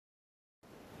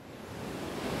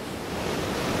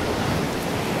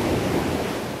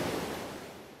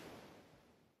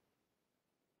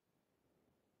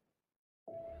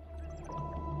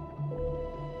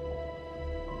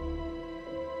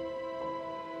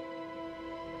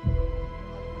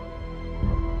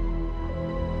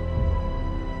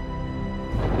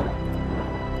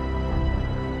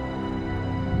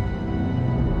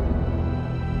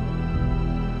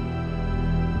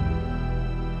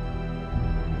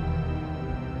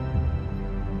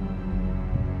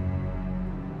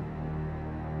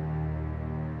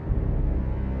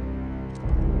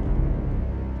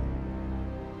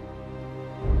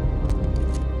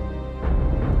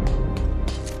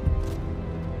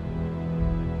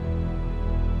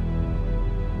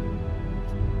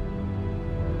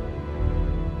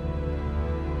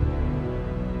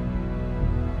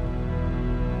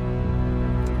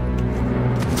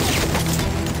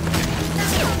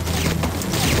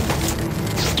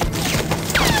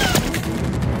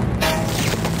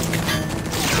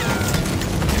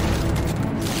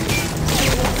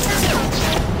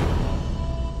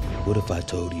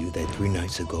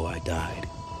nights ago I died.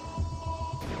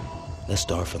 Let's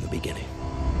start from the beginning.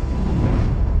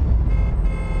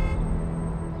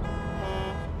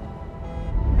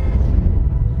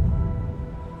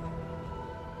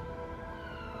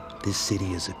 This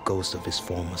city is a ghost of its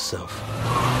former self.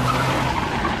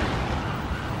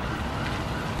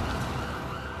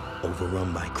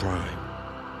 Overrun by crime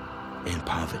and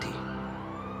poverty.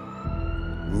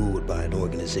 Ruled by an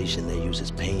organization that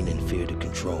uses pain and fear to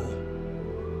control.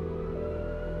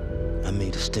 I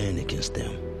made a stand against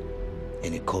them,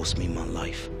 and it cost me my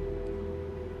life.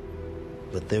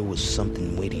 But there was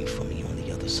something waiting for me on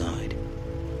the other side.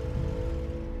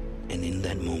 And in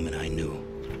that moment I knew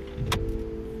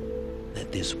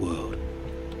that this world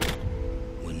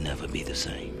would never be the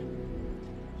same.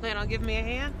 Plan on giving me a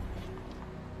hand?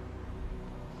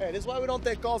 Hey, this is why we don't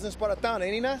take calls in Spartan,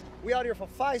 eh, Nina? We out here for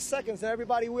 5 seconds and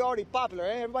everybody, we already popular,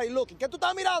 eh? Everybody looking. ¿Qué tú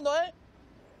estás mirando, eh?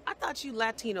 I thought you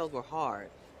Latinos were hard.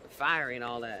 Fiery and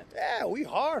all that. Yeah, we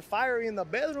hard. Fiery in the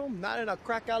bedroom, not in a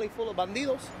crack alley full of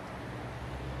bandidos.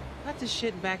 Cut this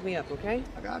shit and back me up, okay?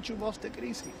 I got you, boss. Take it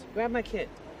easy. Grab my kit.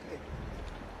 Okay.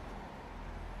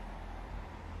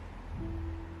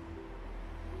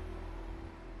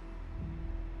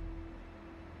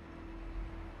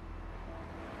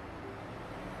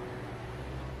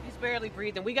 He's barely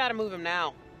breathing. We gotta move him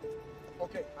now.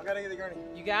 Okay, I gotta get the gurney.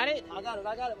 You got it? I got it,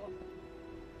 boss.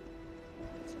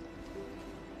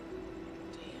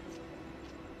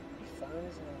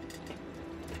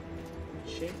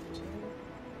 Shape too.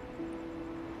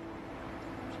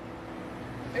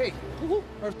 Hey,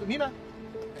 first to Nina.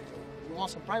 You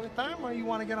want some private time or you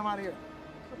want to get him out of here?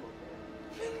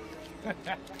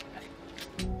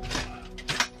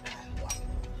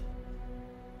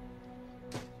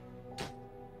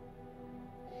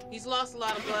 He's lost a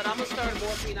lot of blood. I'm gonna start a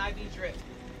morphine IV drip.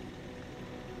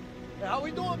 Hey, how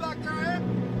we doing back there, eh?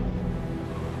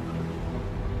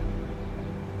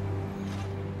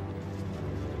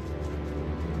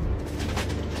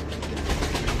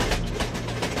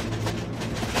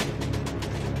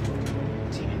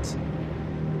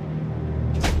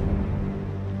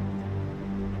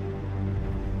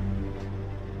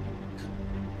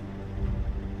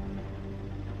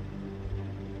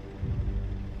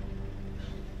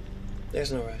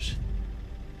 There's no rush.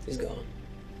 He's gone.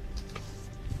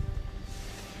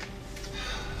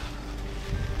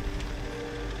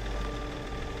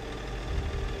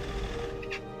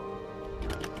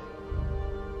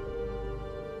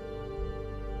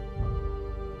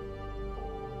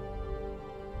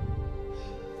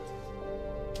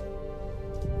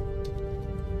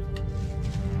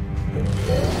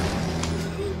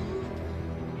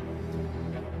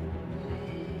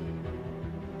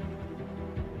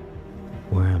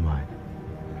 Where am I?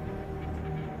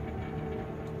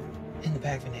 In the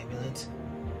back of an ambulance.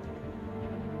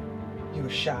 You were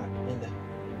shot and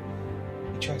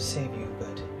we tried to save you,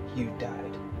 but you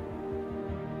died.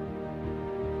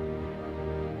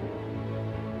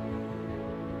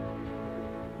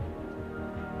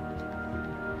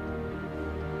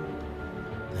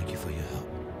 Thank you for your help.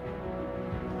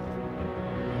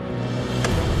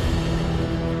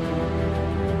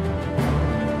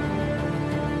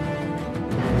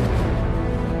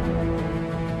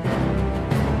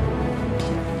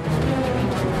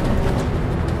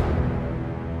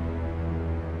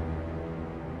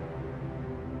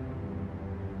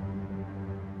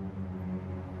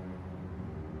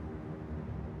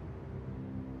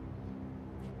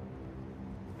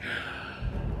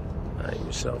 I am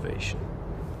your salvation.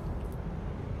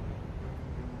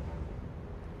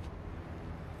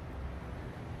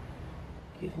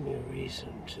 Give me a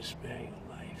reason to spare your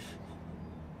life.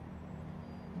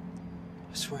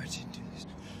 I swear I didn't do this.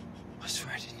 I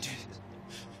swear I didn't do this.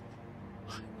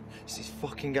 It's these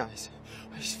fucking guys.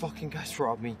 These fucking guys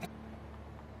robbed me.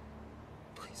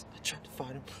 Please, I tried to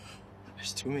fight them.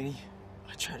 There's too many.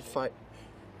 I tried to fight.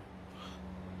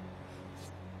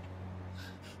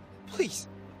 Please.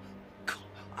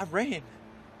 I ran.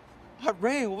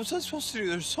 What was I supposed to do?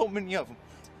 There's so many of them.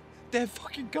 They have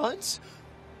fucking guns?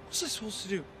 What was I supposed to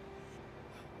do?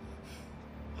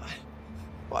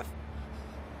 What?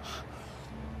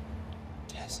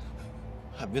 Tess,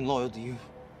 I've been loyal to you.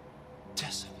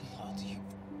 Tess, I've been loyal to you.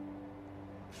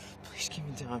 Please give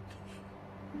me time.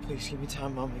 Please give me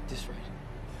time. I'll make this right.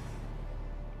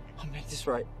 I'll make this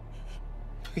right.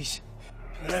 Please.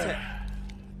 Please, Tess.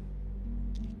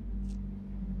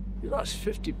 You lost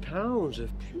 50 pounds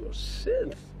of pure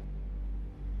synth.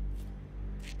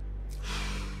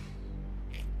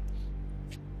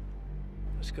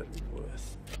 That's gotta be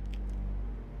worth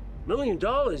 $1 million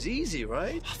easy,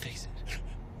 right? I'll fix it.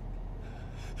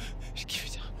 Just give me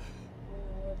time.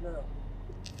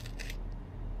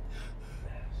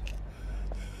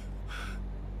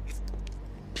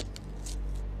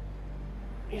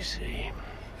 You see,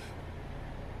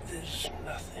 there's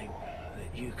nothing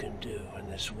that you can do in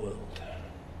this world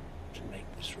to make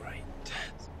this right.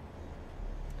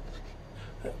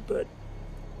 But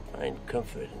find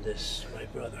comfort in this, my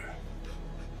brother.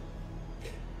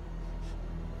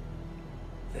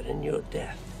 That in your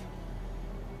death,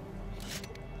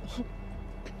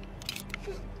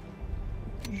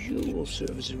 you will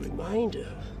serve as a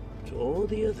reminder to all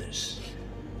the others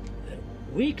that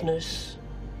weakness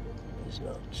is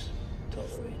not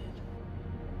tolerated.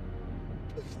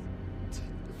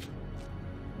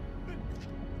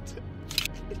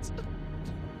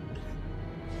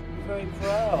 I'm very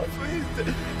proud.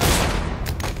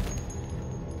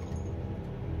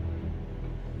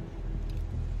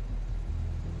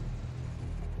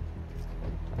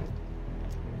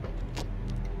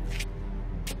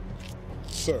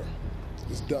 Sir,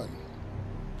 it's done.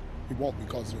 He won't be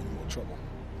causing any more trouble.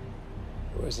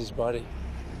 Where's his body?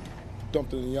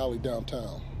 Dumped it in the alley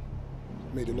downtown.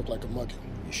 Made it look like a mugging.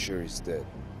 You sure he's dead?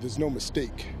 There's no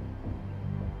mistake.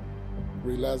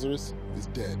 Ray Lazarus is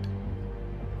dead.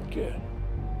 Good.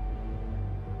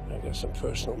 I got some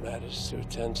personal matters to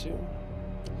attend to.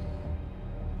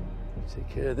 Take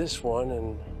care of this one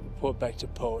and report back to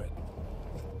Poet.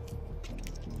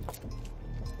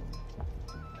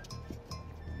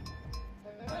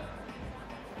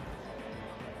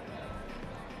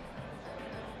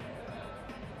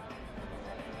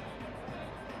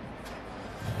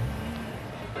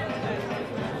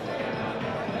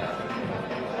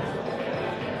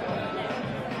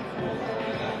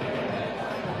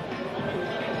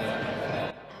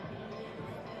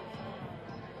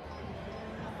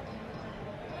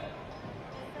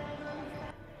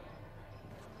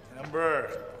 Amber.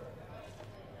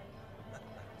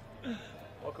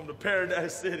 Welcome to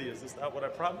Paradise City. Is this not what I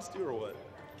promised you or what?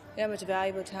 You know how much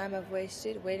valuable time I've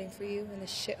wasted waiting for you in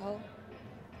this shithole?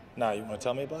 Nah, you want to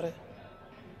tell me about it?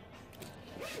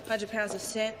 100 pounds of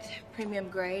scent, premium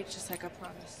grade, just like I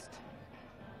promised.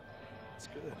 It's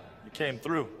good. You came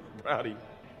through. I'm proud of you.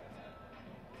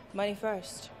 Money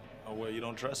first. Oh, well, you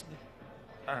don't trust me?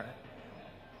 All right.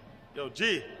 Yo,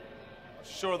 G,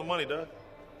 show her the money, Doug.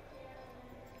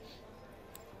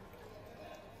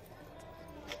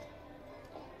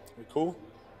 We cool?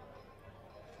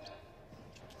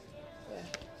 Yeah.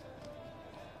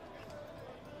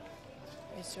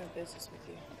 I'm doing business with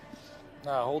you.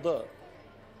 Nah, hold up.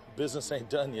 Business ain't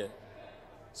done yet.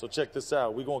 So check this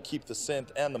out. We're gonna keep the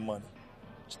scent and the money.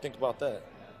 What you think about that?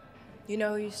 You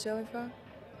know who you're stealing from?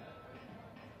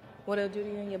 What he'll do to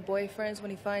you and your boyfriends when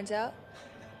he finds out?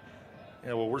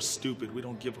 Yeah, well, we're stupid. We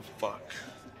don't give a fuck.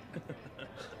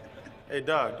 Hey,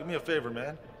 dog, do me a favor,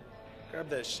 man. Grab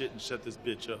that shit and shut this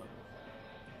bitch up.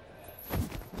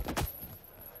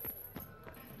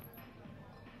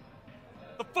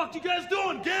 The fuck you guys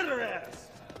doing? Get her ass!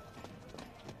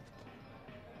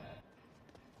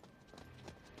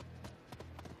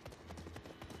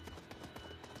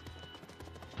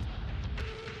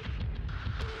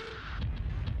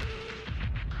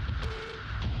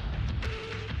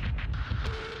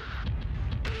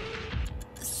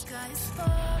 The sky's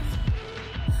falling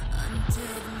until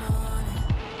the morning.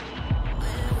 We're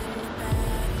in the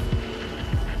battle.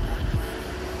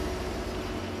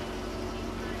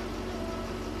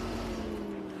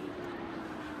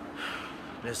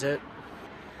 That's it?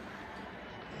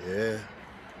 Yeah.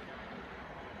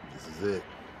 This is it.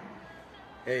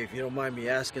 Hey, if you don't mind me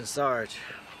asking, Sarge,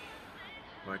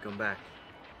 why come back?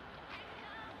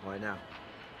 Why now?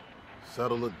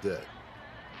 Settle the debt.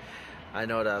 I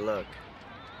know that look.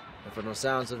 And from the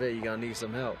sounds of it, you're gonna need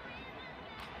some help.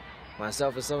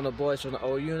 Myself and some of the boys from the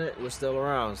old unit, we're still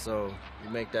around, so you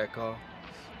make that call.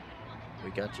 We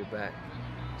got your back.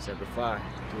 Semper Fi,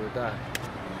 do or die.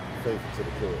 Faithful to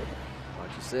the core.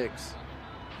 Watch your six.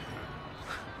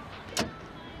 That's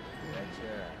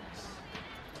your ass.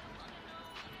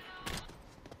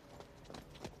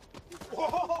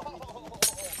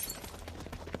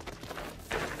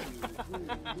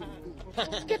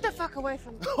 Get the fuck away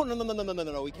from me. Oh,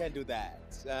 no, we can't do that.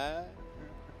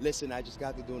 Listen, I just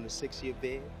got to doing a 6-year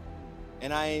bid,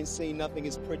 and I ain't seen nothing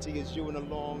as pretty as you in a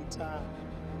long time.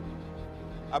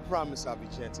 I promise I'll be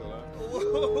gentle,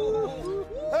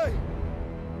 huh? Hey!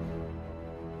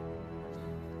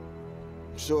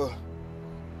 I'm sure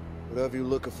whatever you're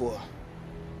looking for,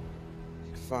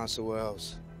 you can find somewhere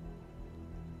else.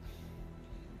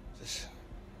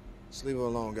 Just leave her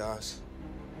alone, guys.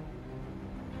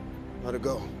 Let her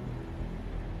go.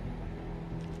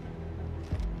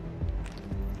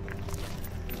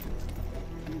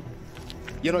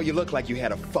 You know, you look like you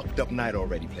had a fucked up night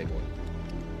already, Playboy.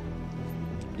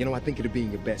 You know, I think it'd be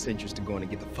in your best interest to go in and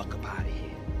get the fuck up out of here.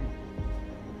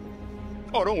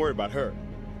 Oh, don't worry about her.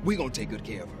 We gonna take good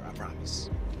care of her, I promise.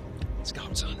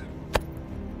 Scout's honor.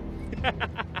 I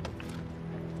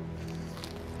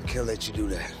can't let you do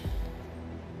that.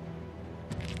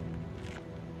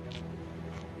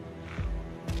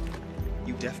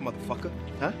 You deaf motherfucker,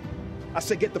 huh? I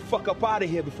said get the fuck up out of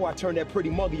here before I turn that pretty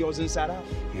mug of yours inside out.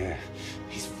 Yeah,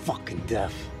 he's fucking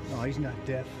deaf. No, he's not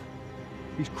deaf.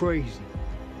 He's crazy.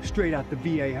 Straight out the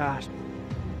VA hospital.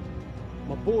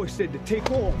 My boy said to take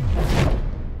off.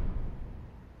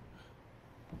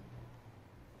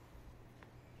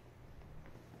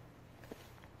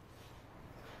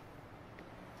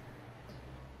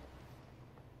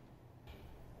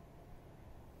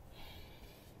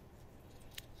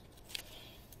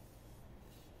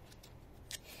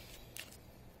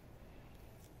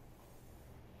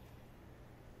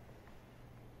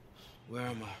 Where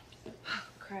am I? Oh,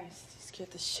 Christ, you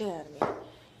scared the shit out of me.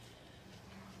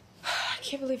 I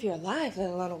can't believe you're alive, let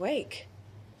alone awake.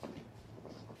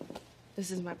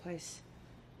 This is my place.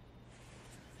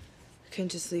 I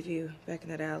couldn't just leave you back in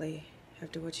that alley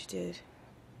after what you did.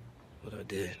 What I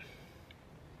did.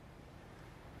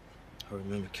 I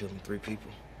remember killing 3 people.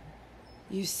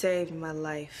 You saved my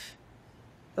life.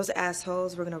 Those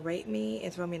assholes were gonna rape me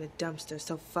and throw me in a dumpster,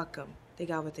 so fuck them. They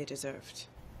got what they deserved.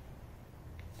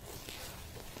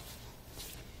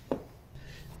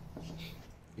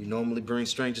 You normally bring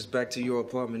strangers back to your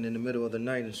apartment in the middle of the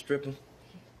night and strip them?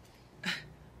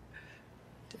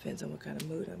 Depends on what kind of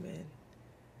mood I'm in.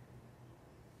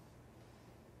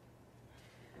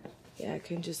 Yeah, I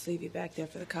couldn't just leave you back there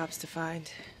for the cops to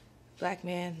find. Black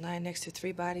man lying next to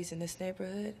 3 bodies in this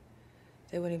neighborhood.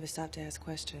 They wouldn't even stop to ask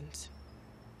questions.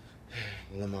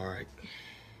 Well, I'm all right.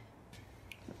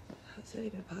 How's that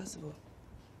even possible?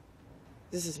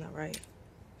 This is not right.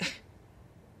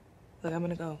 Look, I'm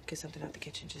gonna go get something out the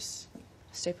kitchen. Just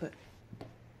stay put.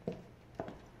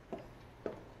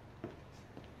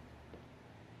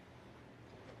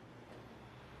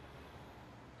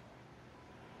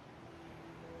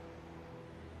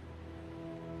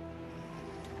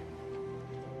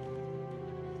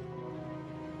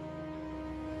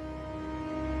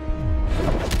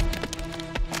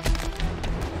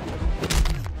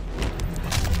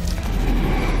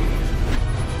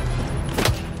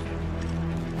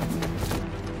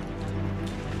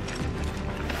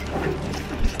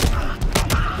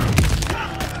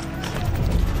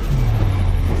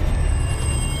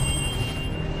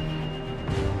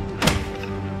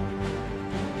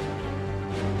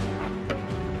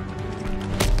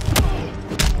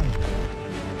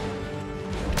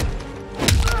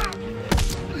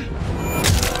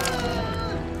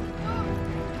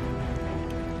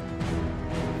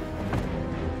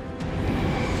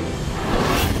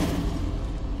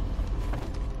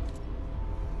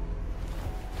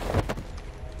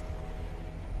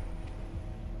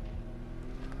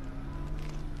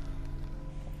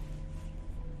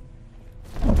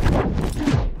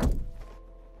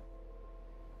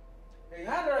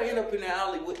 Up in the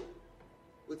alley with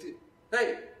you.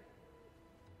 Hey.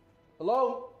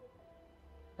 Hello?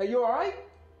 Hey, you all right?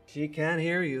 She can't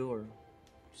hear you or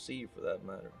see you for that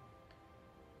matter.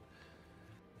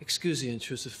 Excuse the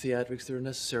intrusive theatrics. They're a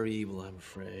necessary evil, I'm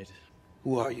afraid.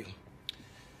 Who are you?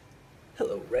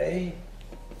 Hello, Ray.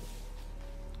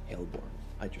 Hellborn,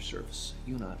 at your service.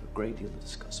 You and I have a great deal to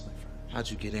discuss, my friend. How'd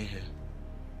you get in here?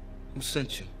 Who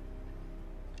sent you?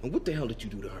 And what the hell did you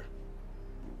do to her?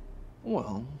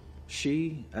 Well,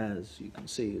 she, as you can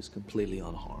see, is completely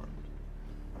unharmed.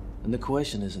 And the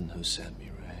question isn't who sent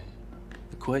me, Ray.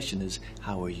 The question is,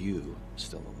 how are you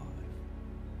still alive?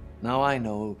 Now, I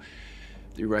know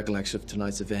the recollection of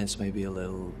tonight's events may be a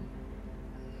little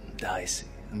dicey.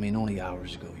 I mean, only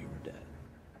hours ago you were dead.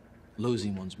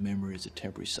 Losing one's memory is a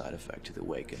temporary side effect to the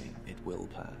awakening. It will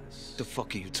pass. The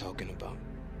fuck are you talking about?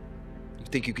 You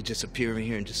think you could just appear in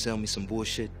here and just sell me some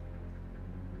bullshit?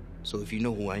 So if you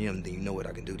know who I am, then you know what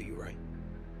I can do to you, right?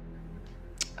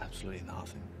 Absolutely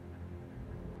nothing.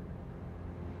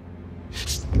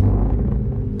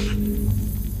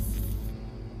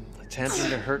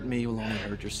 Attempting to hurt me will only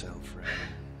hurt yourself, Ray.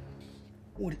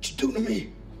 What did you do to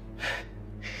me?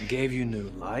 I gave you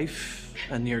new life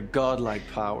and near godlike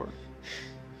power.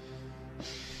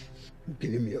 You're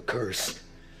giving me a curse.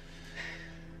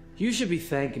 You should be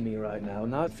thanking me right now,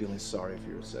 not feeling sorry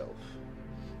for yourself.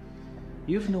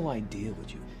 You've no idea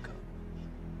what you've become.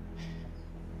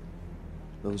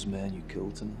 Those men you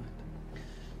killed tonight,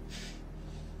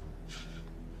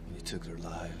 when you took their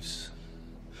lives,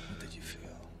 what did you feel?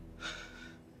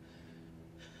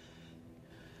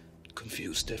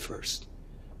 Confused at first.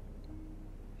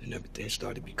 And everything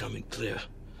started becoming clear.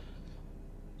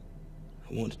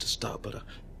 I wanted to stop, but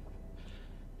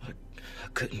I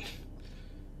couldn't.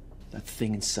 That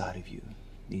thing inside of you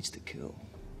needs to kill.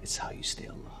 It's how you stay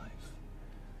alive.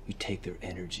 You take their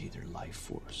energy, their life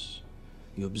force.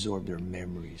 You absorb their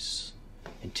memories,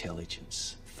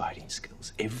 intelligence, fighting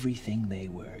skills. Everything they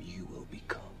wear, you will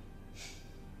become.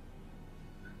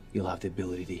 You'll have the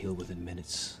ability to heal within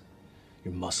minutes.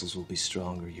 Your muscles will be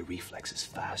stronger, your reflexes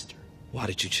faster. Why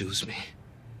did you choose me?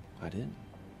 I didn't.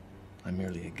 I'm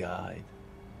merely a guide,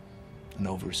 an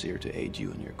overseer to aid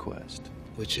you in your quest.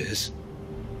 Which is?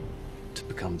 To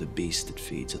become the beast that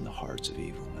feeds on the hearts of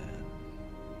evil men.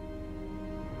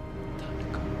 Time to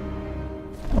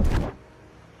go.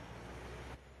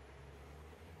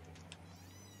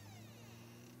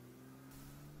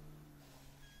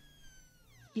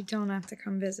 You don't have to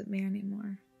come visit me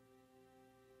anymore.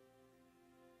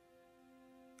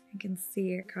 I can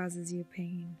see it causes you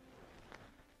pain.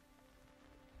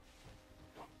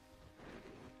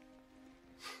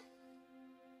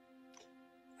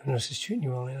 The nurse is treating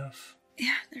you well enough.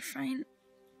 Yeah, they're fine.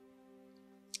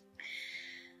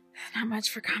 Not much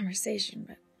for conversation,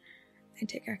 but they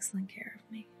take excellent care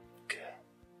of me.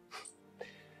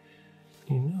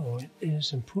 You know, it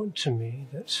is important to me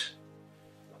that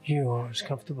you are as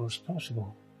comfortable as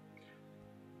possible.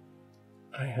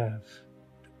 I have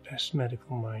the best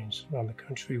medical minds around the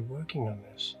country working on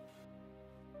this.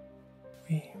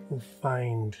 We will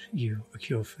find you a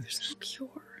cure for this. It's not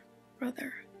pure,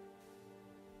 brother.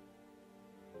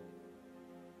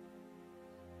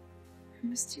 How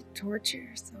must you torture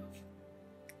yourself?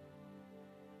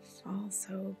 False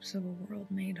hopes of a world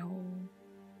made whole.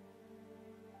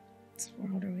 This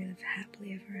world where we live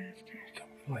happily ever after.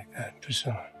 Coming like that,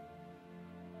 Priscilla.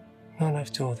 Not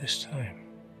after all this time.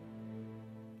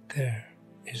 There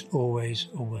is always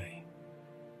a way.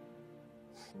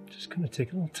 Just gonna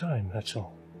take a little time, that's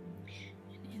all.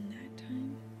 And in that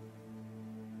time,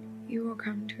 you will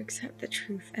come to accept the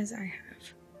truth as I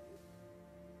have.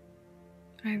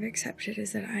 I have accepted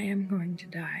is that I am going to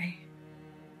die.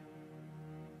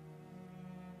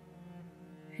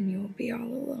 And you will be all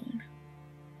alone.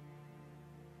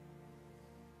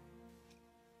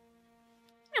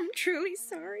 I'm truly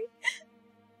sorry.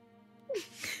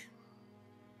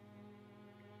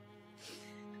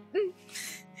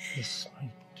 Yes, my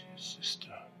dear sister.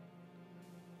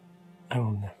 I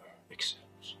will never accept.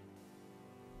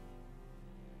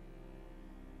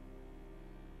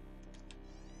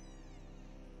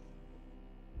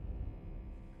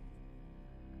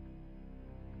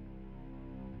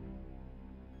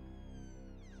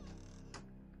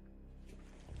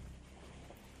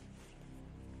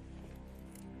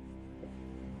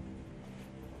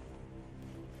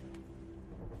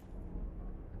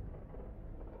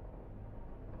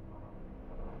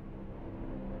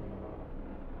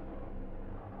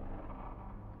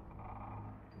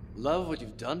 Love what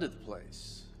you've done to the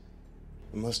place.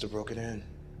 I must have broke it in.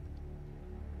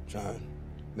 Trying to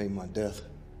make my death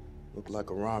look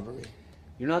like a robbery.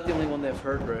 You're not the only one they've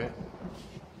hurt, Ray.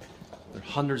 There are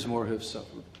hundreds more who've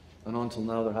suffered. And until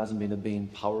now, there hasn't been a being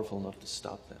powerful enough to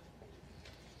stop them.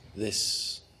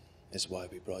 This is why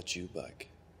we brought you back.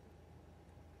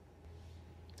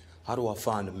 How do I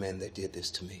find the men that did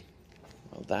this to me?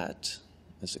 Well, that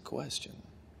is a question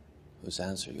whose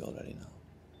answer you already know.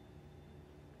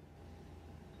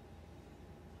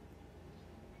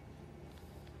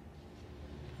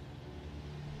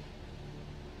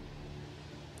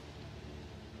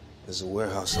 There's a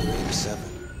warehouse on 87.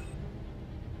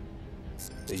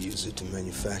 They use it to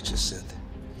manufacture synth,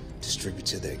 distribute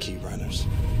to their key runners.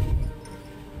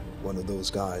 One of those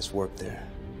guys worked there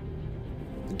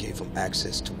and gave them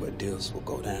access to where deals will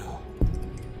go down.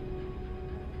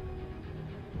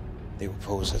 They would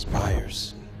pose as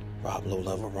buyers, rob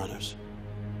low-level runners,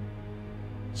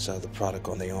 sell the product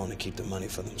on their own and keep the money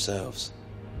for themselves.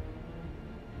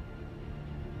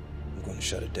 I'm going to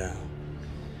shut it down.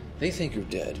 They think you're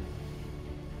dead.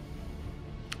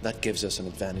 That gives us an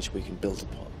advantage we can build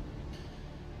upon.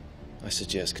 I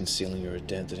suggest concealing your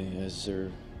identity. Is there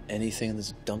anything in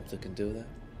this dump that can do that?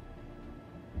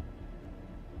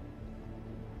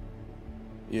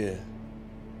 Yeah.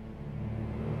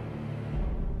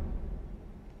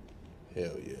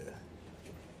 Hell yeah.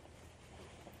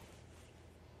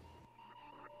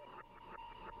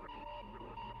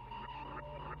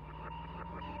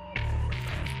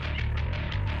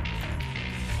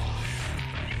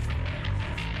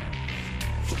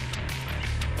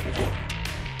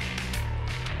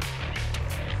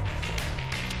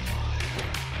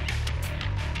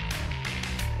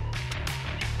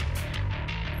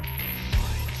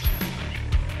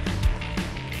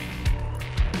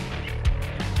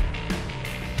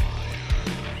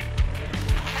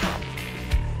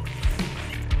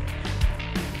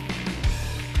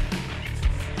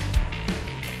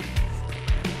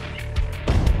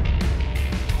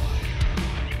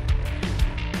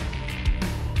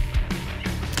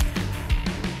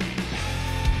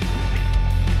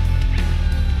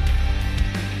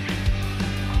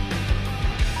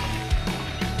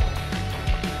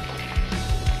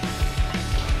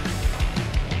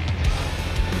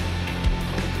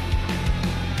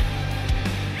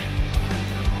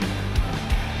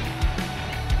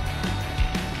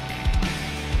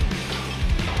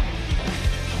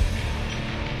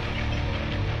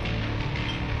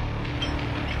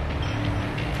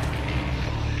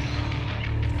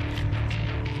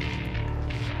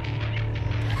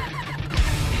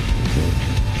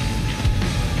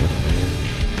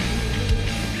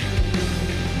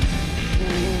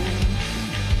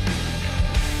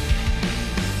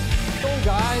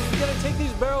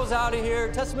 us out of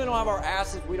here. Testament will have our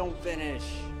asses if we don't finish.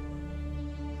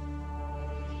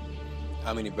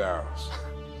 How many barrels?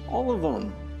 All of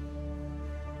them.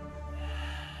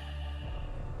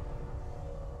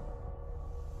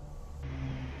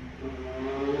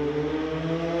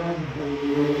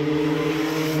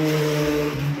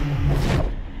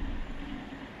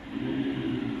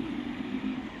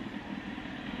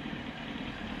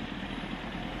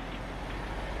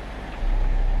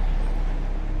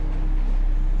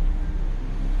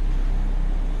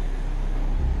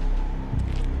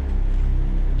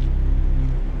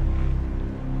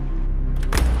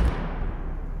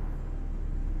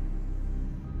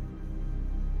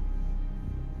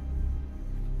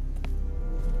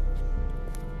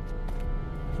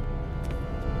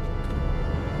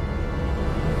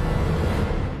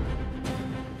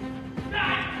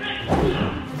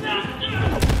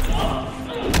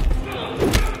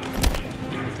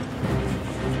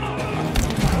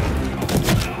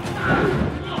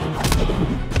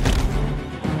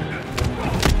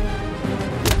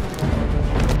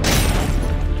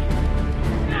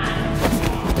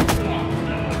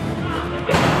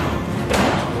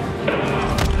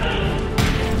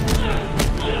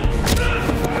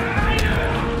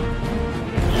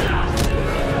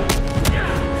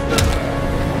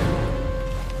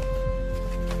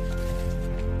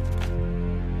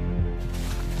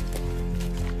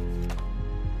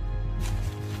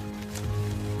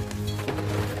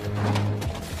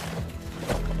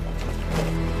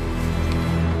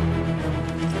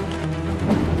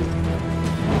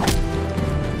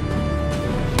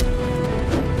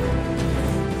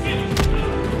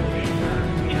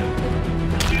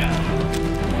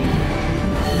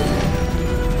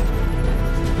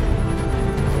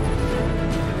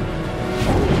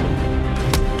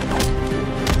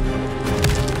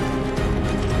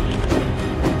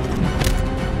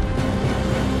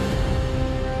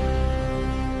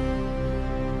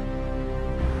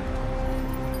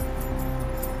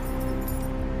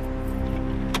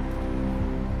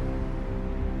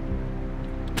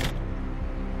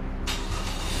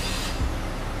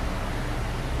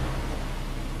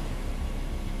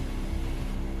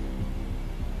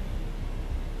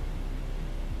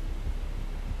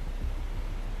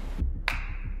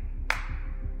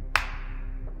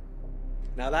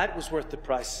 Now that was worth the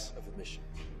price of admission.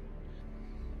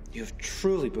 You have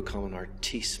truly become an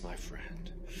artiste, my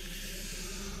friend.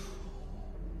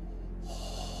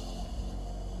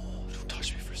 Don't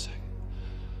touch me for a second.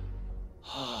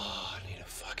 I need a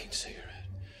fucking cigarette.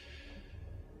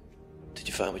 Did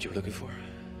you find what you were looking for?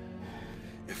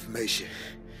 Information.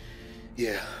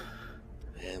 Yeah.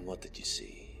 And what did you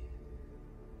see?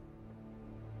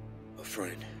 A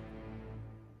friend.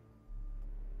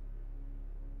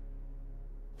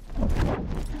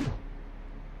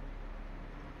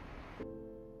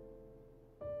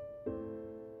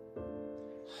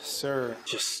 Sir.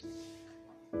 Just...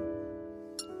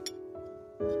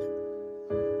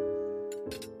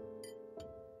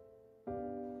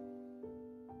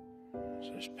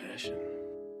 Such passion.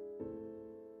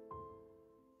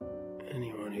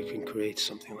 Anyone who can create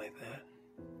something like that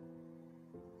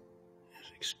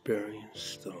has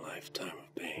experienced a lifetime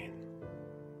of pain.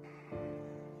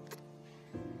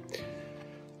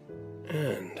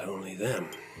 And only them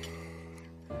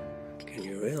can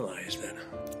you realize that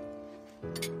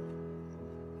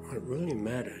what really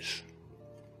matters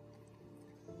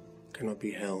cannot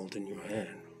be held in your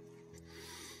hand.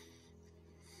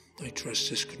 I trust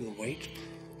this couldn't wait.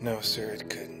 No, sir, it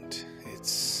couldn't.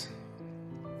 It's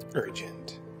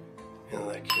urgent. In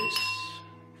that case,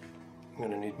 I'm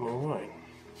gonna need more wine.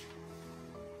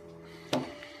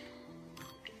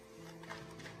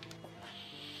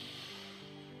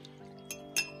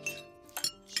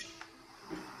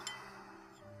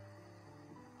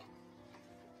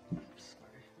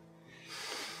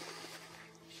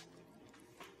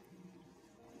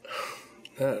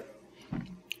 That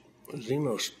was the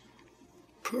most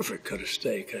perfect cut of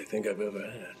steak I think I've ever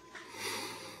had.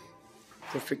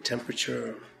 Perfect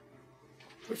temperature,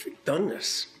 perfect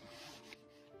doneness.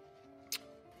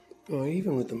 Well,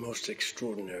 even with the most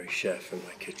extraordinary chef in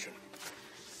my kitchen,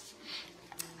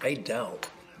 I doubt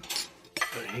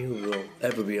that he will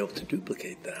ever be able to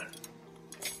duplicate that.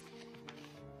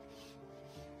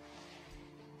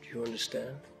 Do you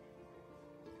understand?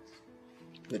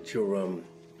 That your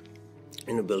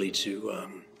inability to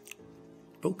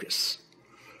focus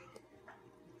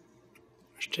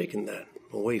has taken that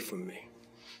away from me.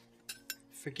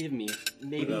 Forgive me,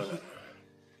 maybe. No.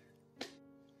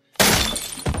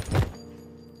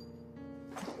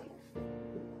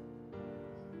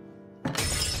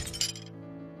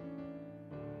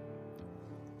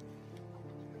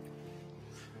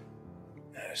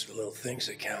 It's the little things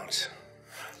that count.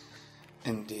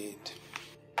 Indeed.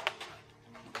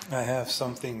 I have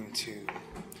something to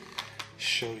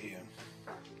show you.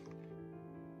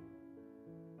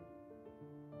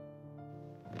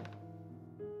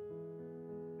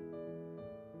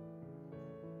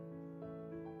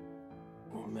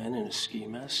 More men in a ski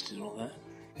mask and all that.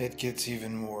 It gets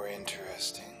even more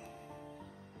interesting.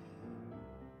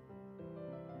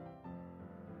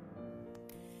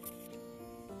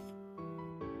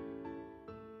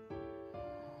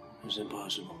 It was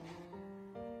impossible.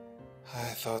 I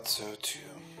thought so too.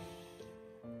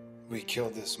 We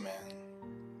killed this man.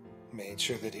 Made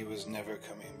sure that he was never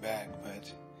coming back, but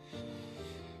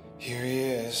here he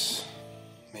is,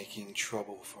 making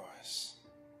trouble for us.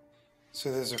 So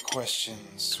there's a question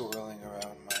swirling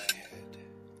around my head.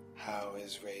 How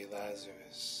is Ray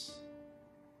Lazarus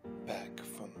back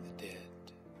from the dead?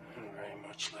 I'd very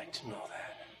much like to know that.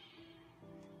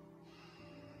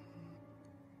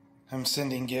 I'm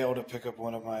sending Gail to pick up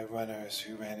one of my runners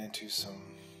who ran into some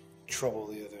trouble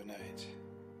the other night.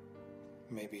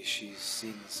 Maybe she's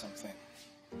seen something.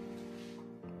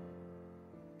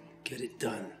 Get it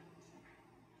done.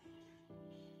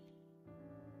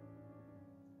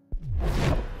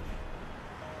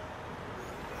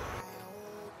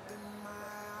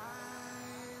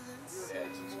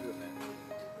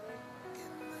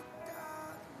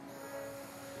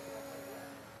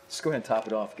 Just go ahead and top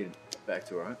it off, get it back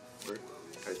to her, all right? All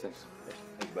right, thanks.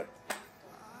 Thank you, buddy.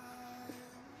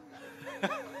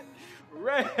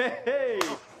 Ray!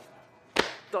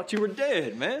 Thought you were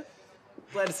dead, man.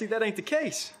 Glad to see that ain't the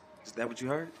case. Is that what you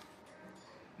heard?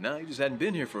 No, you just hadn't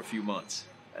been here for a few months.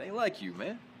 That ain't like you,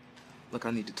 man. Look,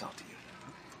 I need to talk to you.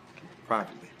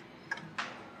 Privately.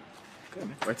 Okay,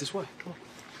 man. Right this way. Come on.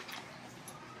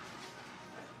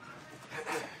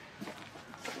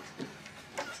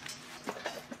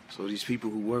 So these people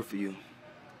who work for you,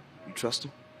 you trust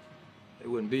them? They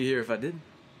wouldn't be here if I didn't.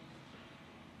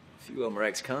 A few of them are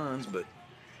ex-cons, but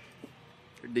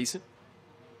they're decent.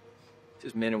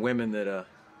 Just men and women that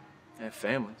have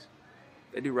families.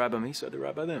 They do right by me, so I do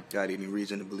right by them. Got any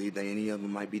reason to believe that any of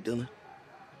them might be dealing?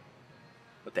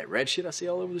 But that red shit I see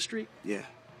all over the street? Yeah.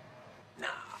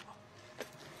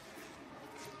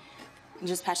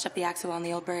 Just patched up the axle on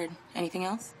the old bird. Anything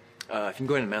else? If you can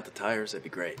go in and mount the tires, that'd be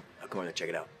great. I'll go in and check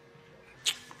it out.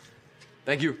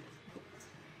 Thank you.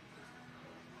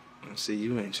 I see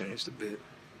you ain't changed a bit.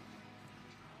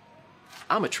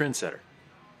 I'm a trendsetter.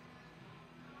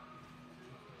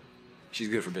 She's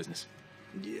good for business.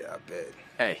 Yeah, I bet.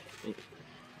 Hey,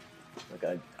 look,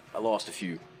 I lost a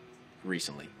few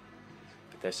recently.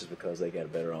 But that's just because they got a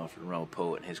better offer than Ron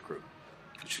Poe and his crew.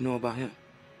 What you know about him?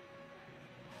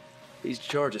 He's in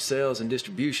charge of sales and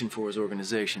distribution for his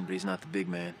organization, but he's not the big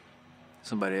man.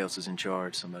 Somebody else is in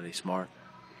charge, somebody smart,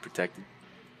 protected.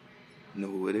 Know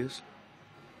who it is?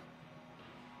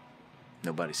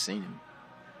 Nobody's seen him.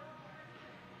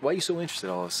 Why are you so interested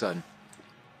all of a sudden?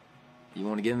 You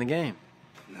want to get in the game?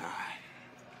 Nah,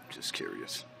 just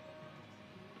curious.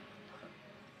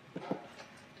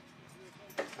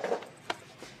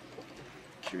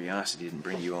 Curiosity didn't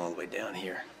bring you all the way down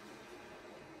here.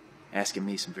 Asking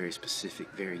me some very specific,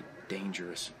 very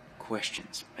dangerous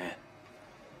questions, man.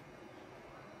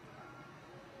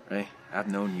 Ray, I've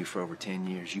known you for over 10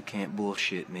 years. You can't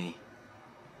bullshit me.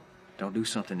 Don't do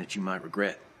something that you might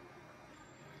regret.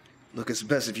 Look, it's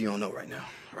best if you don't know right now,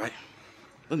 right?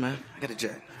 Look, man, I got a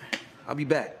jet. I'll be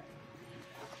back.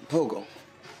 Pogo,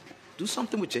 do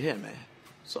something with your hair, man.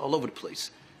 It's all over the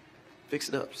place. Fix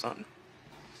it up, something.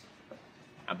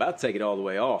 I'm about to take it all the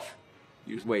way off.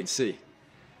 You just wait and see.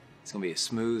 It's gonna be as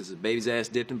smooth as a baby's ass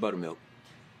dipped in buttermilk.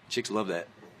 Chicks love that.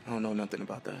 I don't know nothing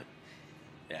about that.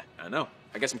 Yeah, I know.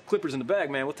 I got some clippers in the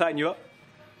bag, man. We'll tighten you up.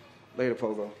 Later,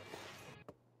 Pogo.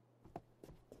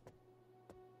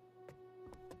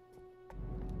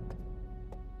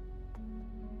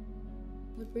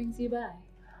 What brings you by?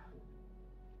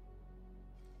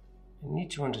 You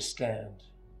need to understand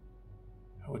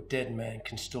how a dead man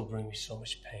can still bring me so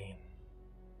much pain.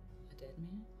 A dead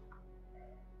man?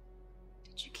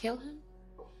 Did you kill him?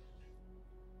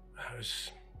 I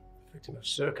was a victim of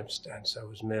circumstance. I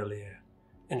was merely an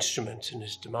instrument in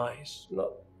his demise,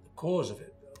 not the cause of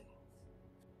it, though.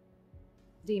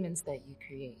 Demons that you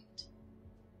create.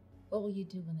 What will you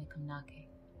do when they come knocking?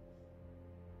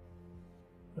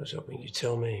 I was hoping you'd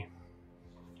tell me.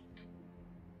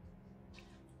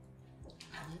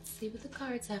 Let's see what the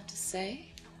cards have to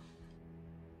say.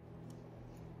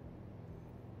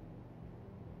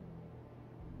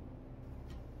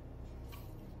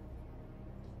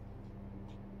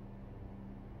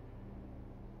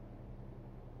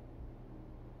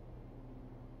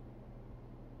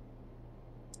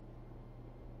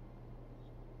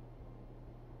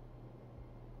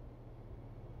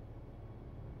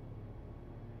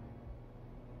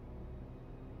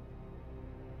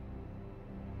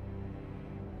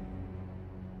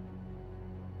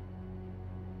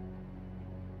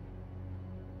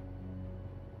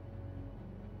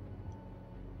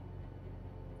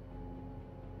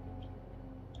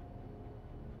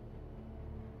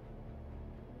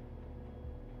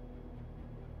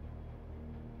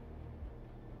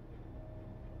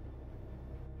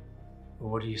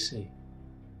 What do you see?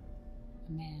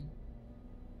 A man.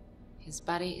 His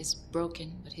body is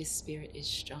broken, but his spirit is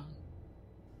strong.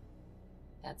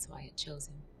 That's why it chose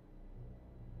him.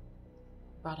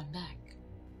 Brought him back.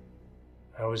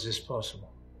 How is this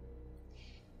possible?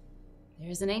 There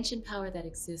is an ancient power that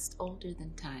exists older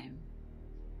than time.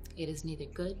 It is neither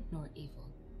good nor evil.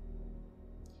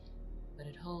 But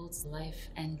it holds life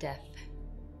and death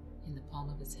in the palm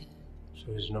of its hand.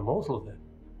 So he's no mortal then?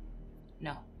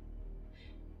 No.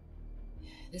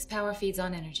 This power feeds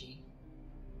on energy.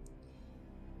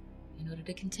 In order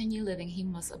to continue living, he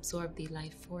must absorb the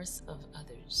life force of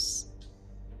others.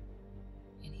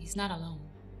 And he's not alone.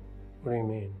 What do you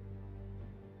mean?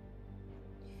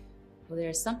 Well, there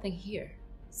is something here.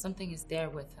 Something is there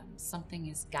with him. Something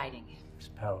is guiding him. His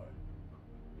power.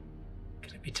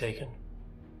 Can it be taken?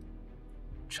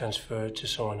 Transferred to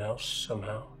someone else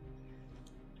somehow?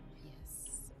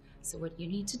 Yes. So what you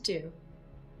need to do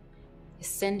is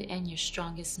send in your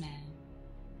strongest man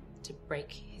to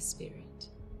break his spirit.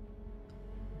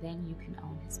 Then you can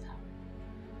own his power.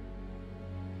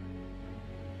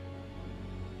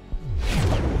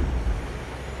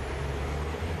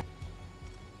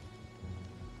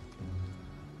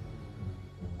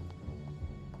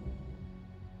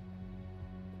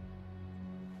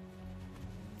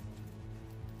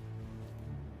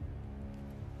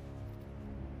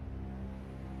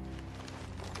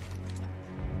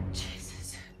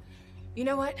 Jesus. You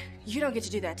know what? You don't get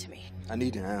to do that to me. I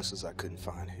need the answers I couldn't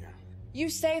find here. You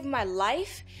saved my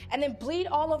life and then bleed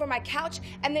all over my couch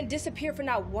and then disappear for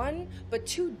not 1 but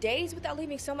 2 days without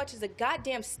leaving so much as a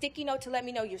goddamn sticky note to let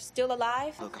me know you're still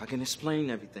alive? Look, I can explain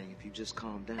everything if you just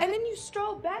calm down. And then you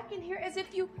stroll back in here as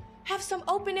if you have some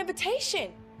open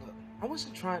invitation. Look, I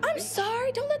wasn't trying to I'm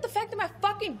sorry. Don't let the fact that my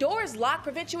fucking door is locked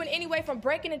prevent you in any way from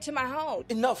breaking into my home.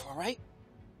 Enough, all right?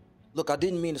 Look, I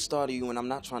didn't mean to startle you, and I'm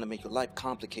not trying to make your life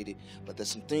complicated, but there's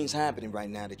some things happening right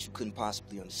now that you couldn't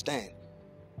possibly understand.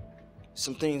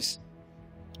 Some things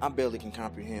I barely can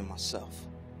comprehend myself.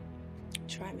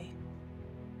 Try me.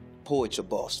 Poet, your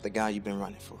boss, the guy you've been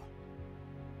running for.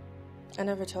 I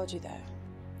never told you that.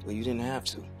 Well, you didn't have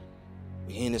to.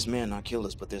 He and this man not killed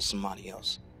us, but there's somebody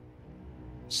else.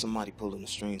 Somebody pulling the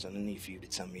strings underneath you to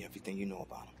tell me everything you know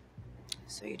about him.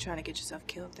 So you're trying to get yourself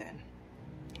killed then?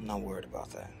 I'm not worried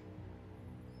about that.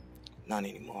 Not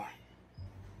anymore.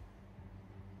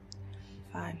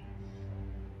 Fine.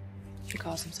 He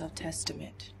calls himself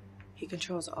Testament. He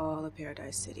controls all of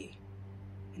Paradise City.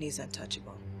 And he's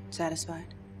untouchable.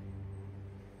 Satisfied?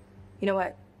 You know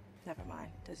what? Never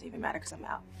mind. Doesn't even matter because I'm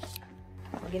out.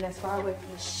 I'm getting as far away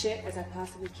from this shit as I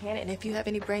possibly can, and if you have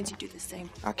any brains, you do the same.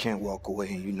 I can't walk away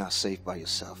and you're not safe by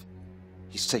yourself.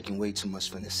 He's taking way too much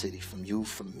from the city, from you,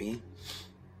 from me.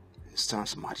 It's time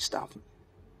somebody stop him.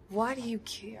 Why do you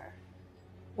care?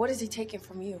 What is he taking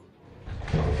from you?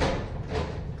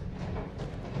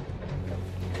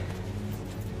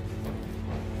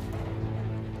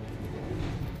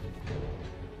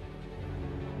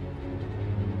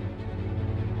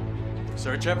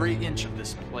 Search every inch of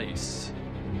this place.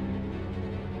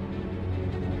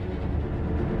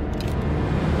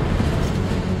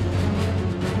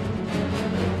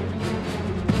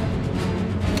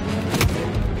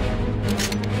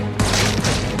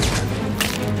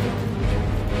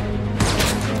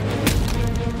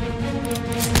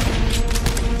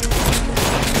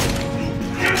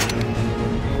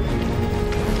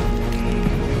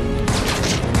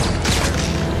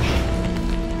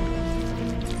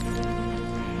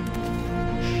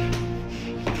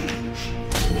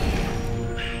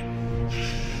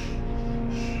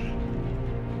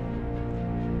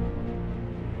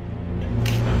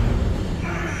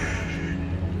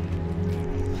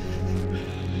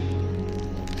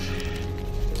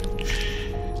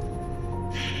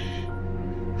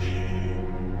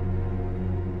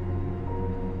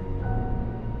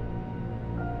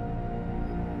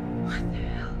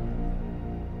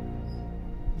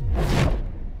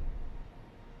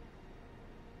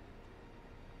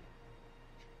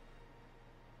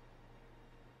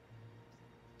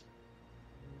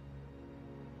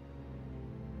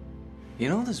 You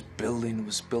know, this building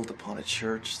was built upon a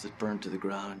church that burned to the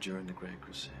ground during the Great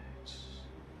Crusades.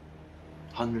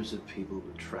 Hundreds of people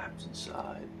were trapped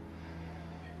inside.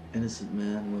 Innocent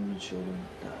men, women, and children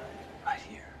died right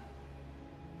here,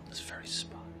 on this very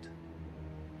spot.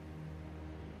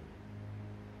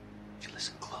 If you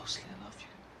listen closely enough, you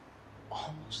can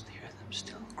almost hear them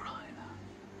still crying out,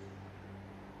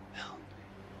 "Help me,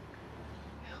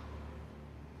 help."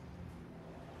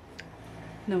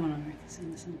 No one on Earth is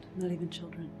innocent, not even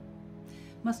children.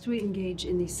 Must we engage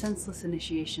in these senseless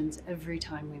initiations every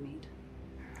time we meet?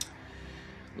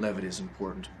 Levity is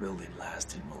important to building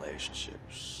lasting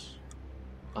relationships.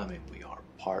 I mean, we are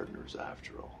partners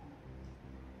after all.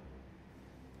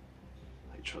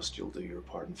 I trust you'll do your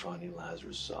part in finding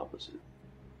Lazarus' opposite.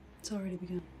 It's already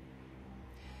begun.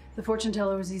 The fortune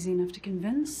teller was easy enough to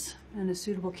convince, and a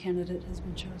suitable candidate has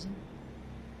been chosen.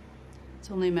 It's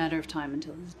only a matter of time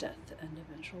until his death and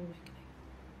eventual awakening.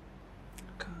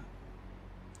 Okay.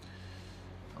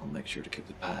 I'll make sure to keep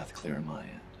the path clear on my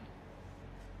end.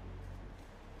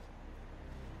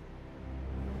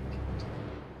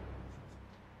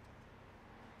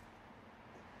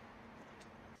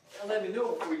 Now let me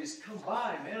know before you just come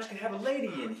by, man. I can have a lady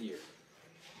in here.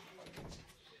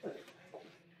 I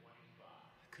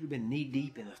could have been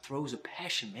knee-deep in the throes of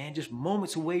passion, man. Just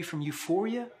moments away from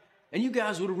euphoria. And you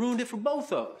guys would have ruined it for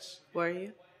both of us. Were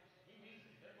you?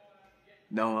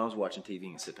 No, I was watching TV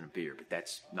and sipping a beer, but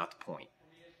that's not the point.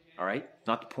 All right?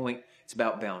 Not the point. It's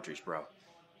about boundaries, bro.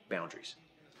 Boundaries.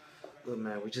 Look,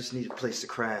 man, we just need a place to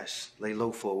crash, lay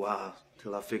low for a while,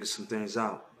 till I figure some things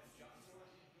out.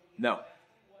 No.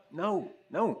 No.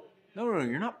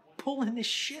 You're not pulling this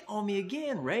shit on me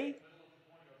again, Ray.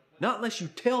 Not unless you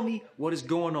tell me what is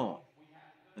going on.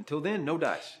 Until then, no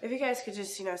dice. If you guys could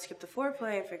just, skip the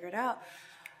foreplay and figure it out,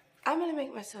 I'm gonna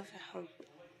make myself at home.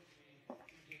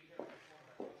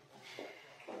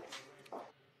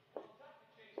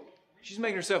 She's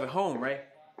making herself at home, Ray.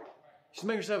 She's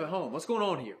making herself at home. What's going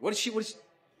on here? What is she?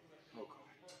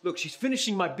 Look, she's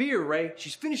finishing my beer, Ray.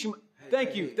 She's finishing my...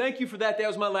 Thank you for that. That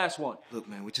was my last one. Look,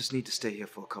 man, we just need to stay here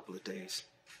for a couple of days,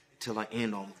 till I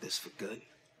end all of this for good.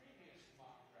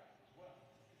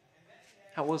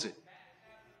 How was it?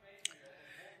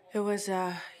 It was,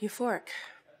 euphoric.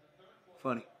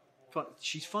 Funny.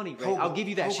 She's funny, Ray. I'll give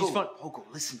you that. She's funny. Pogo,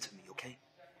 listen to me, okay?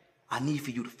 I need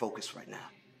for you to focus right now.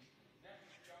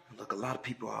 Look, a lot of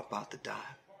people are about to die.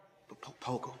 But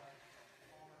Pogo,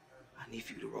 I need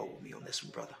for you to roll with me on this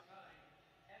one, brother.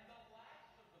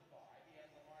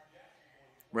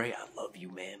 Ray, I love you,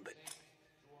 man, but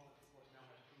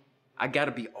I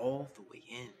gotta be all the way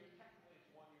in.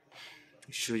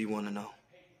 You sure you want to know?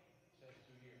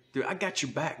 Dude, I got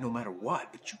your back no matter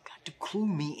what, but you got to clue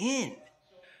me in.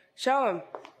 Show him.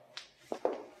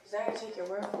 He's not gonna take your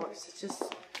word for it, so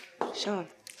just show him.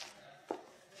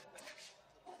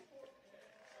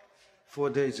 4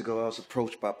 days ago, I was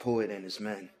approached by Poet and his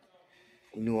men.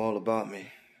 He knew all about me.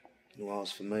 Knew I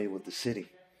was familiar with the city.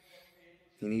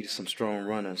 He needed some strong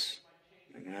runners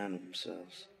that can handle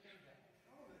themselves.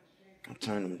 I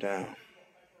turned him down,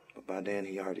 but by then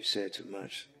he already said too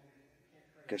much.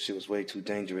 Guess it was way too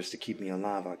dangerous to keep me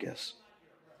alive, I guess.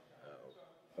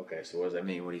 Okay, so what does that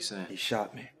mean? What are you saying? He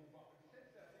shot me.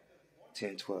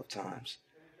 10, 12 times,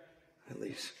 at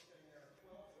least.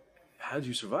 How'd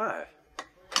you survive?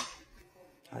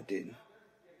 I didn't.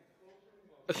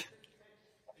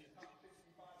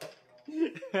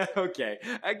 Okay,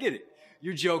 I get it.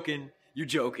 You're joking.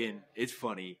 It's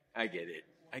funny. I get it.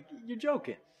 You're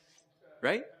joking,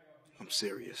 right? I'm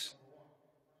serious.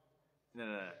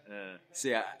 No.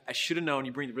 See, I should have known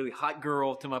you bring the really hot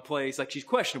girl to my place. Like, she's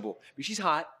questionable, but she's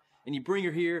hot, and you bring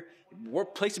her here,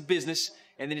 place of business,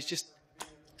 and then it's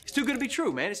too good to be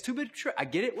true, man. It's too good to be true. I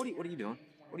get it. What are you doing?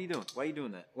 What are you doing? Why are you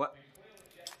doing that? What?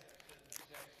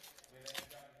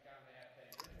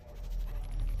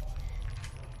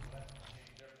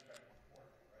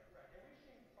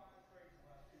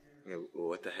 Yeah,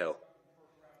 what the hell?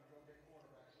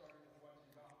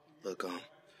 Look,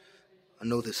 I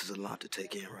know this is a lot to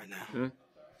take in right now. Hmm?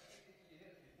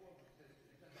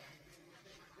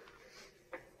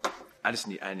 I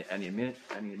need a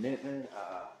minute. Man.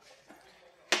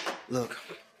 Look,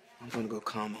 I'm gonna go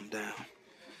calm him down.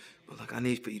 But look, I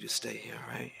need for you to stay here, all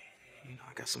right?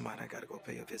 I got somebody I gotta go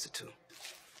pay a visit to.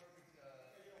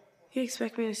 You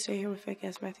expect me to stay here with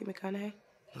fake-ass Matthew McConaughey?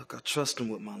 Look, I trust him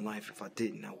with my life. If I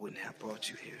didn't, I wouldn't have brought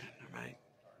you here, all right?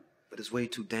 But it's way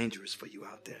too dangerous for you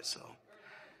out there, so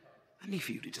I need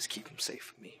for you to just keep him safe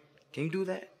for me. Can you do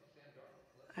that?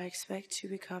 I expect to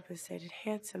be compensated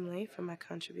handsomely for my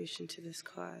contribution to this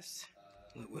cause.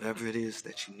 Look, whatever it is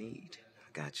that you need,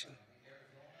 I got you.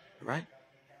 All right?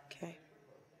 Okay.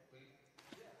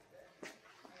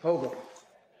 Pogo.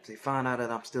 If they find out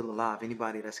that I'm still alive,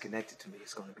 anybody that's connected to me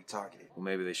is going to be targeted. Well,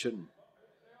 maybe they shouldn't.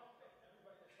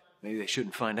 Maybe they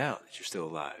shouldn't find out that you're still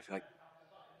alive. Like,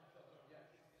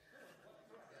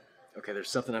 okay, there's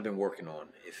something I've been working on.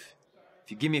 If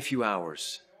you give me a few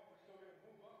hours,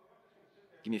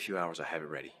 I have it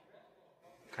ready.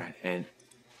 Okay, and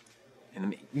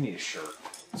you need a shirt.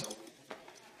 So.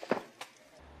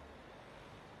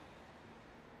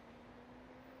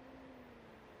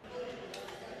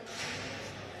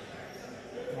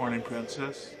 Morning,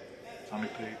 princess. Time to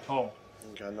pay your toll.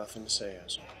 Got nothing to say,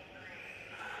 asshole.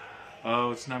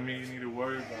 Oh, it's not me you need to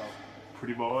worry about.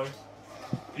 Pretty boy.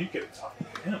 You get to talk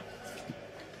to him.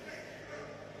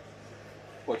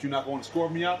 What, you not going to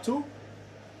escort me out too?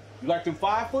 You like them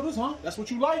 5-footers, huh? That's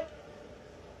what you like?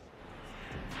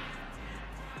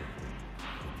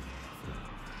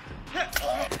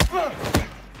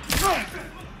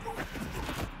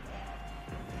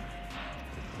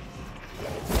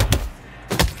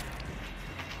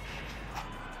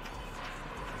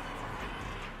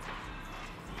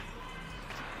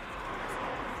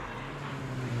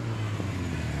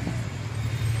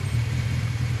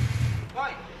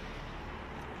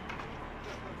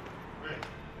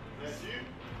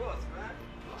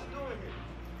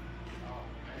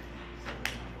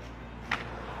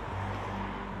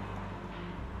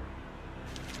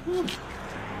 Yeah,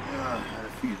 I had a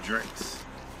few drinks.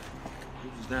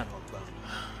 What was that all about?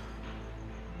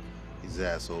 These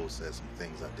assholes said some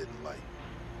things I didn't like.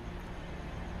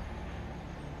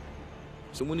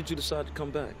 So when did you decide to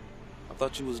come back? I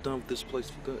thought you was done with this place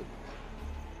for good.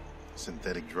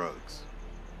 Synthetic drugs.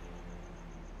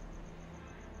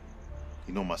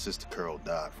 You know my sister Carol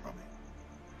died from it.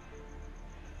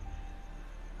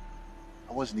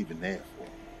 I wasn't even there for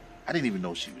it. I didn't even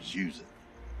know she was using.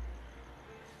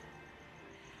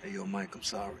 Hey, yo, Mike, I'm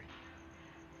sorry.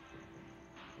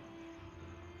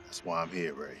 That's why I'm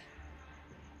here, Ray.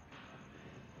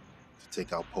 To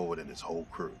take out Poet and his whole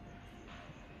crew.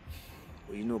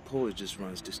 Well, you know Poet just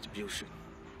runs distribution.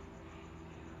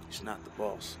 He's not the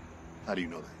boss. How do you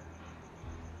know that?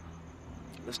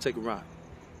 Let's take a ride.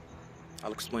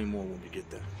 I'll explain more when we get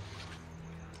there.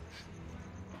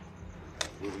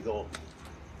 Where we going?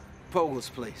 Pogo's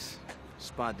place.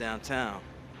 Spot downtown.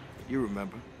 You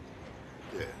remember.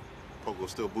 Yeah. Pogo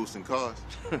still boosting cars?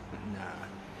 Nah.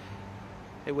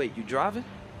 Hey, wait, you driving?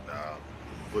 Nah,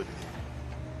 but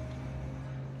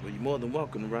Well, you're more than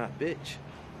welcome to ride, bitch.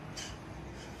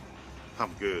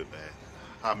 I'm good, man.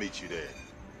 I'll meet you there.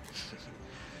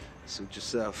 Suit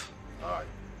yourself. All right.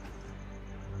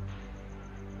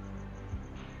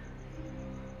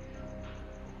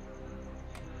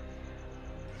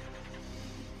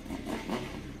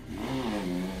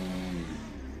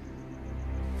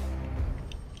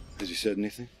 Has he said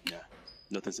anything? Nah,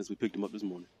 nothing since we picked him up this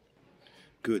morning.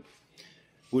 Good.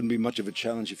 Wouldn't be much of a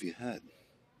challenge if you had.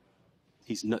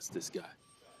 He's nuts, this guy.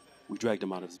 We dragged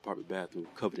him out of his apartment bathroom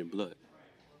covered in blood.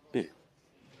 Man,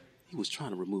 he was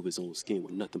trying to remove his own skin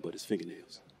with nothing but his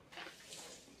fingernails.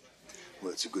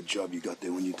 Well, it's a good job you got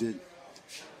there when you did.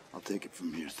 I'll take it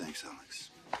from here. Thanks,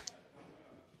 Alex.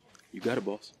 You got it,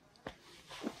 boss.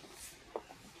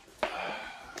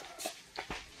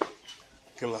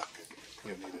 Good luck.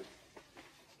 You'll need it.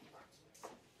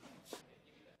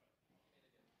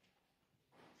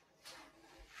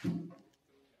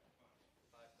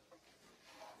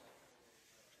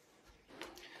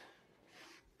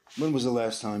 When was the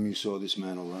last time you saw this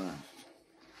man alive?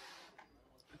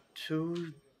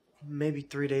 2, maybe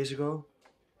 3 days ago.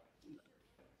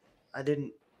 I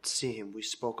didn't see him. We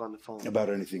spoke on the phone. About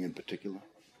anything in particular?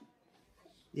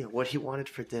 Yeah, what he wanted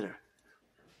for dinner.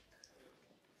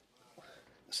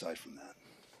 Aside from that.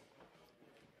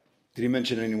 Did he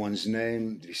mention anyone's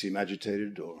name? Did he seem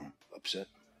agitated or upset?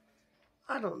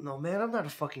 I don't know, man. I'm not a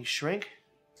fucking shrink.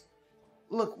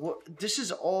 Look, this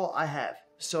is all I have.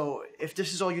 So if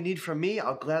this is all you need from me,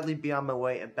 I'll gladly be on my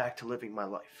way and back to living my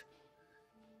life.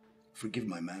 Forgive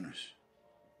my manners.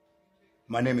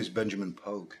 My name is Benjamin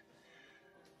Pogue.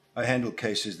 I handle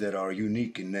cases that are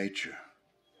unique in nature.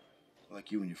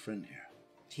 Like you and your friend here.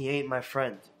 He ain't my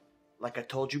friend. Like I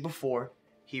told you before,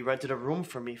 he rented a room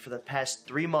for me for the past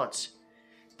 3 months.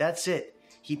 That's it.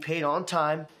 He paid on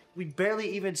time. We barely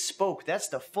even spoke. That's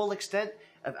the full extent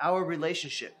of our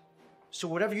relationship. So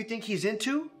whatever you think he's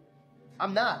into,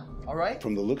 I'm not, all right?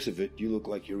 From the looks of it, you look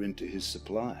like you're into his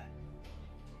supply.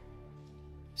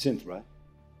 Synth, right?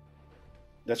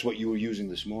 That's what you were using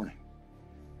this morning.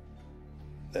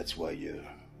 That's why your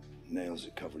nails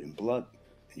are covered in blood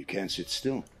and you can't sit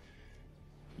still.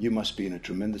 You must be in a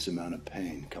tremendous amount of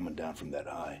pain coming down from that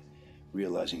high,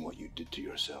 realizing what you did to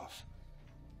yourself.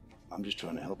 I'm just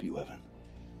trying to help you, Evan,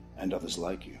 and others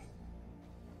like you.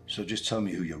 So just tell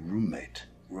me who your roommate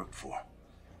worked for.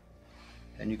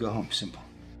 And you go home, simple.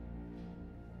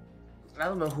 I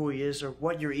don't know who he is or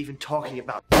what you're even talking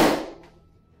about.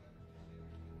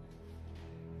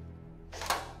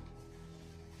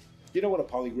 You know what a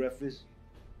polygraph is?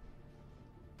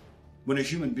 When a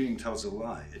human being tells a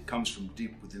lie, it comes from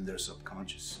deep within their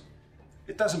subconscious.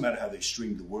 It doesn't matter how they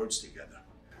string the words together.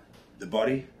 The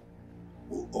body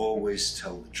will always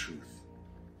tell the truth.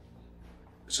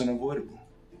 It's unavoidable.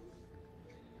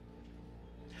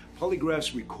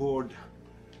 Polygraphs record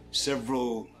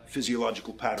several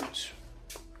physiological patterns,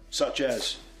 such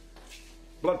as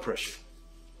blood pressure,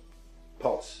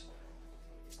 pulse,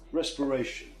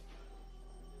 respiration,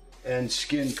 and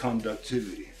skin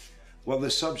conductivity, while the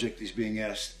subject is being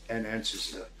asked and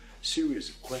answers a series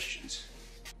of questions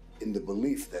in the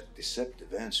belief that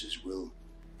deceptive answers will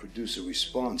produce a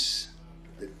response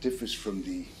that differs from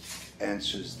the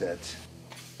answers that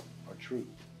are true.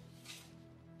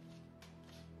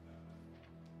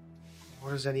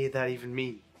 What does any of that even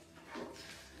mean?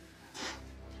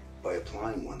 By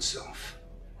applying oneself,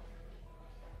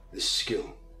 this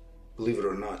skill, believe it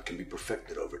or not, can be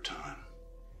perfected over time.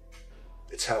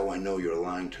 It's how I know you're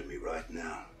lying to me right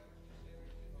now.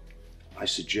 I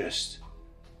suggest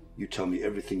you tell me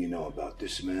everything you know about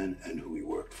this man and who he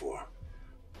worked for.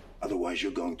 Otherwise,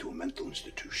 you're going to a mental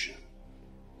institution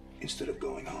instead of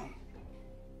going home.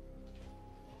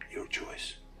 Your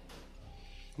choice.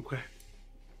 Okay.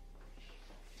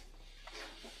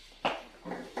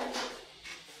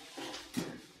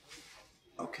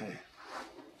 Okay.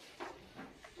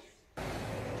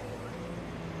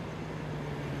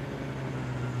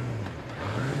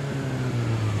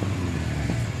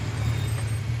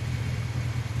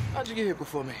 How'd you get here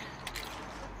before me?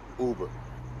 Uber.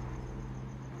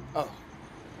 Oh.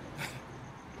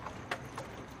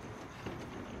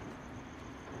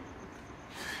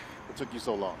 What took you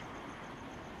so long?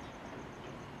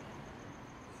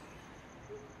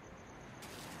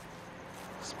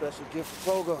 Special gift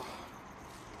for Fogo.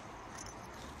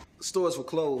 The stores were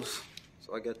closed,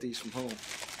 so I got these from home.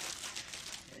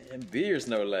 And beers,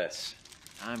 no less.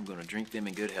 I'm gonna drink them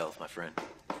in good health, my friend.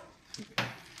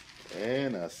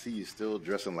 And I see you still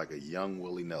dressing like a young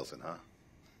Willie Nelson, huh?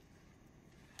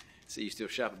 See you still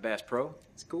shop at Bass Pro?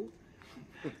 It's cool.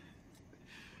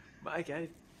 Mike, I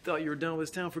thought you were done with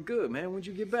this town for good, man. When'd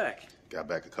you get back? Got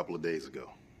back a couple of days ago.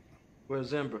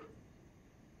 Where's Ember?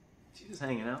 She's just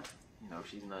hanging out. You know,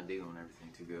 she's not dealing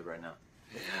everything too good right now.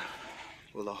 Yeah.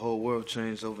 Well, the whole world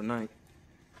changed overnight.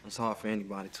 It's hard for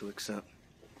anybody to accept.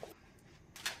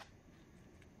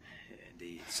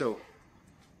 Indeed. So,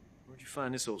 where'd you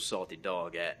find this old salty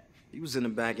dog at? He was in the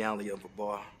back alley of a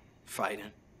bar,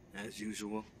 fighting, as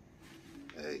usual.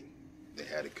 Hey, they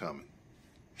had it coming.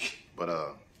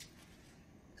 But,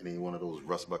 any one of those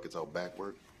rust buckets out back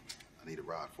work? I need a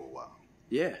ride for a while.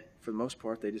 Yeah, for the most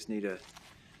part, they just need a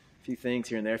few things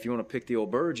here and there. If you want to pick the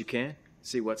old birds, you can.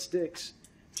 See what sticks.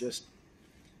 Just,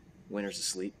 Winter's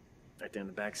asleep, right there in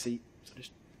the back seat. So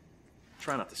just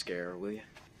try not to scare her, will you?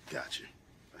 Gotcha.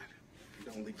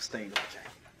 Don't leave a stain on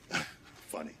Jack.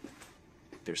 Funny.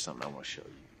 There's something I want to show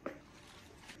you.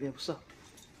 Yeah, what's up?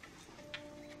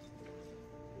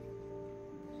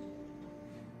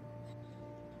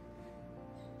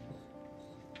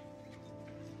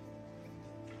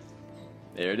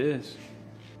 There it is.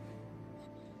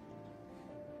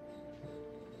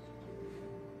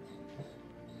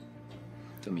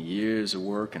 Took me years of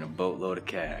work and a boatload of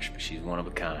cash, but she's one of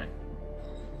a kind.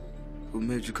 Who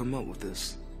made you come up with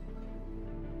this?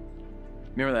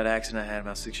 Remember that accident I had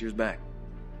about 6 years back?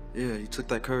 Yeah, you took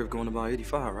that curve going about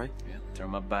 85, right? Yeah,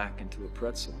 turned my back into a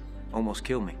pretzel. Almost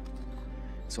killed me.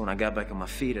 So when I got back on my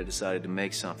feet, I decided to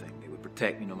make something that would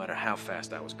protect me no matter how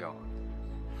fast I was going.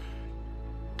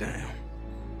 Damn.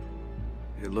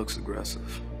 It looks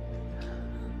aggressive.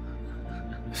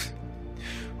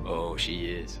 Oh, she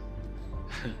is.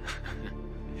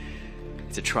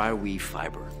 It's a tri-weave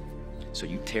fiber. So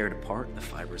you tear it apart, and the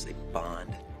fibers, they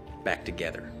bond back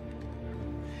together.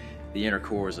 The inner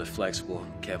core is a flexible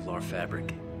Kevlar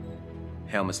fabric.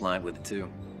 Helmet's lined with it, too.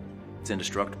 It's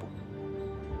indestructible.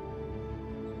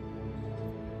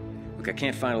 Look, I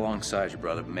can't find alongside you,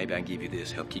 brother, but maybe I can give you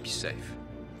this, help keep you safe.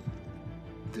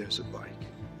 There's a bike.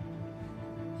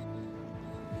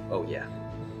 Oh, yeah.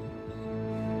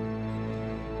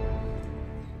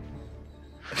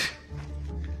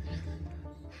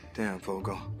 Damn,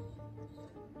 Fogo.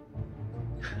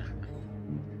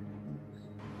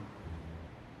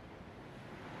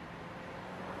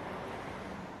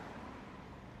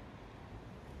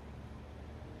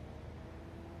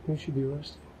 You should be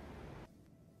resting.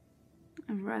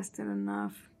 I've rested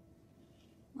enough.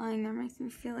 Lying there makes me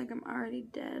feel like I'm already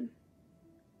dead.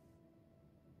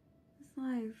 This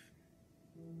life.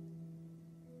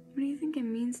 What do you think it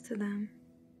means to them?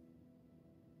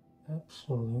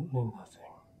 Absolutely nothing.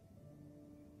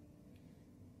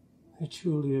 They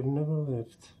truly have never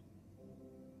lived,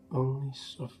 only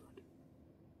suffered.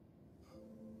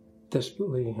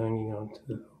 Desperately hanging on to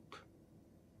the hope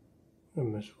of a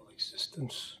miserable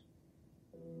existence.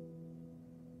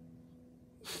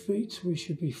 A streets, we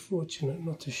should be fortunate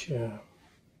not to share.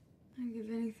 I'd give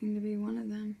anything to be one of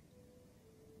them.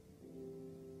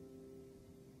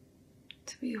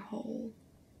 To be whole.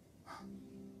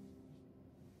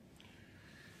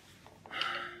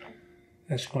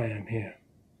 That's why I'm here.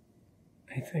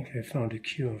 I think I found a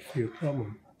cure for your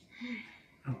problem.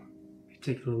 Oh, it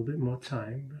take a little bit more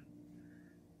time,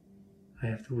 but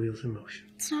I have the wheels in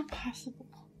motion. It's not possible.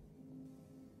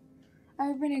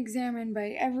 I've been examined by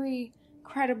every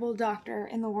credible doctor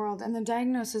in the world, and the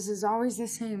diagnosis is always the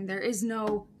same. There is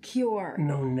no cure.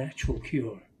 No natural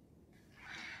cure.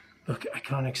 Look, I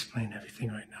can't explain everything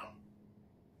right now,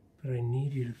 but I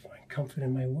need you to find comfort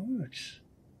in my words.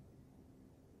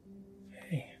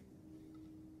 Hey,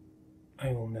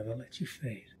 I will never let you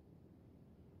fade.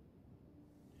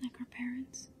 Like our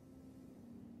parents.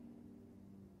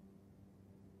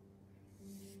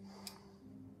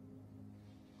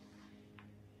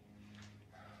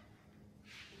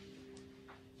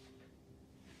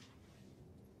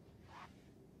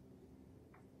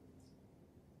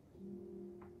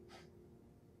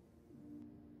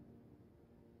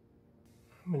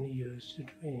 How many years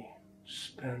did we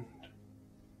spend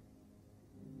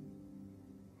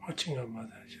watching our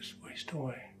mother just waste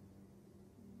away?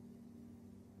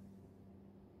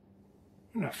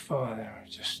 And our father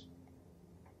just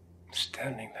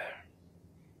standing there.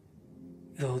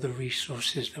 With all the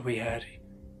resources that we had, he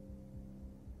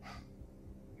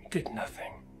did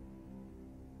nothing.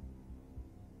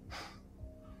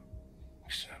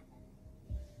 Except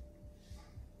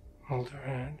hold her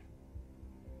hand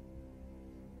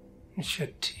and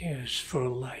shed tears for a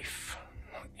life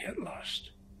not yet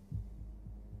lost.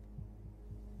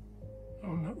 I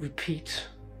will not repeat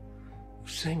the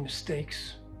same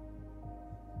mistakes.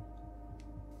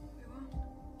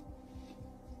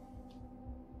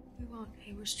 We won't.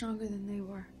 Hey, we're stronger than they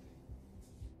were.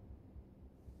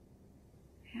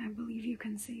 Hey, I believe you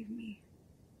can save me.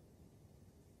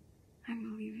 I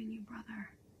believe in you, brother.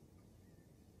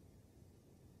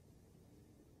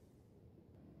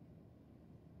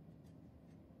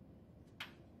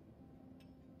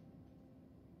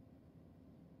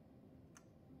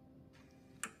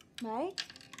 Mike?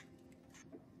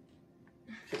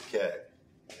 Cat.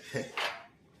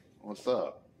 What's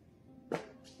up?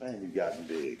 Man, you've gotten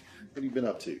big. What have you been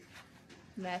up to?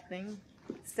 Nothing.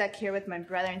 Stuck here with my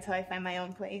brother until I find my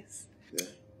own place. Yeah.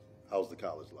 How's the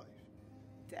college life?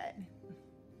 Dead.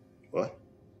 What?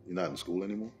 You're not in school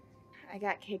anymore? I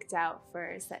got kicked out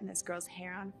for setting this girl's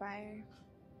hair on fire.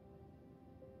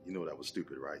 You know that was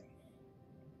stupid, right?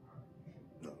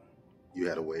 No. You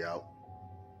had a way out.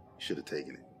 You should have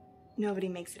taken it. Nobody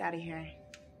makes it out of here.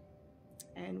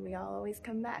 And we all always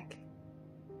come back.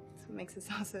 That's what makes us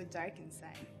all so dark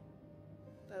inside.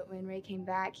 But when Ray came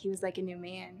back, he was like a new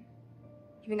man.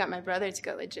 He even got my brother to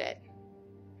go legit.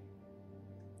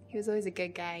 He was always a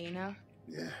good guy, you know?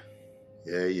 Yeah.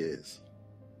 Yeah, he is.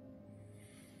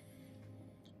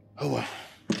 Oh, well.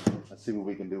 Let's see what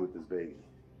we can do with this baby.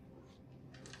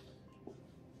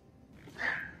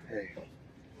 Hey.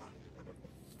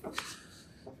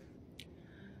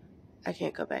 I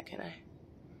can't go back, can I?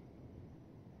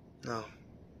 No.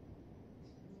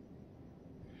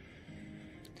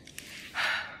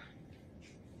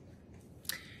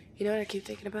 You know what I keep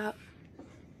thinking about?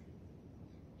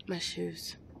 My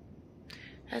shoes.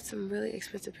 I had some really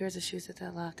expensive pairs of shoes at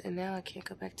that loft, and now I can't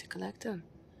go back to collect them.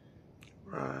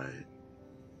 Right.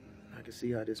 I can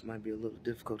see how this might be a little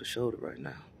difficult to shoulder right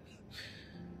now.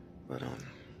 But,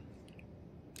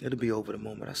 it'll be over the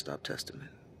moment I stop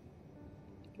Testament.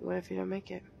 What if you don't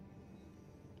make it?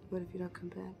 What if you don't come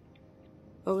back?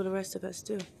 What will the rest of us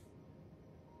do?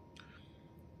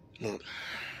 Look,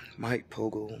 Mike,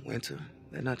 Pogo, Winter,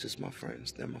 they're not just my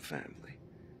friends, they're my family.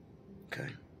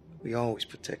 Okay? We always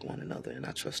protect one another, and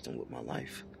I trust them with my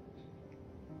life.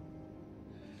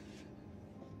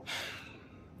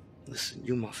 Listen,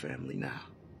 you my family now.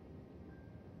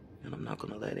 And I'm not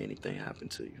gonna let anything happen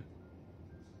to you.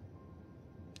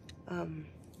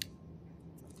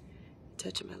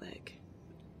 Touching my leg.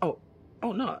 Oh,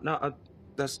 no,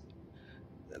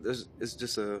 it's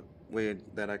just a way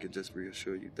that I could just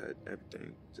reassure you that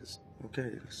everything just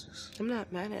okay. It's just... I'm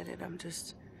not mad at it. I'm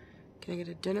just, can I get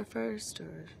a dinner first,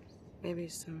 or maybe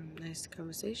some nice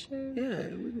conversation? Yeah,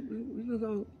 we can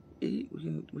go eat.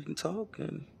 We can talk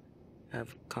and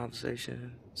have a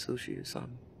conversation, sushi or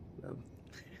something.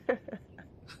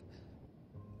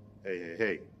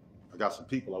 Hey. I got some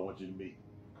people I want you to meet.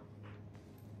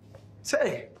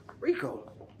 Say,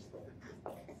 Rico.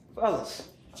 Fellas.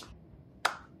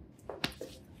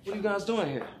 What are you guys doing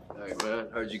here? Hey, man,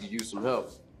 heard you could use some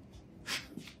help.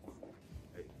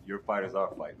 Hey, Your fight is our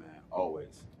fight, man.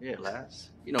 Always. Yeah,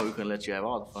 lads. You know we couldn't let you have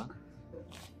all the fun.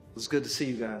 It's good to see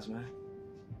you guys, man.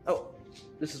 Oh,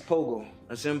 this is Pogo.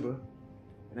 That's Ember.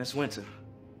 And that's Winter.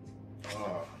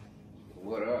 Oh,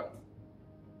 what up?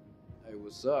 Hey,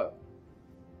 what's up?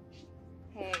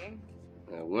 Hey.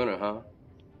 Winter, huh?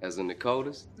 As in the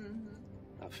coldest?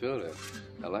 I feel that.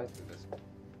 I like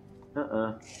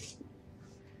that.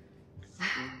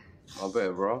 My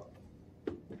bad, bro.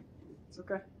 It's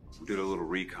okay. We did a little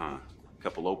recon.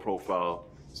 Kept a low profile,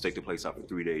 staked the place out for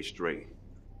 3 days straight.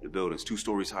 The building's 2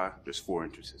 stories high, there's 4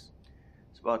 entrances.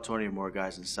 It's about 20 or more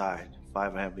guys inside.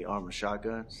 5 are heavily armored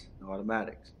shotguns, no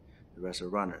automatics. The rest are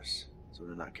runners, so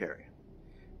they're not carrying.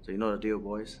 So you know the deal,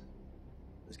 boys.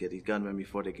 Let's get these gunmen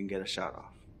before they can get a shot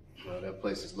off. Well, that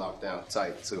place is locked down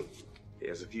tight, too. Yeah,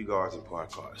 there's a few guards and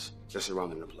parked cars just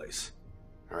surrounding the place.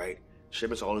 All right?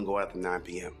 Shipments only go out after 9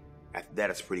 p.m. After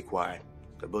that, it's pretty quiet.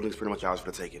 The building's pretty much ours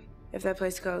for the taking. If that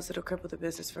place goes, it'll cripple the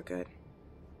business for good.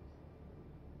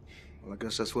 Well, I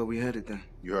guess that's where we headed then.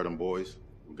 You heard them, boys.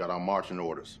 We got our marching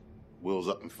orders. Wheels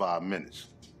up in 5 minutes.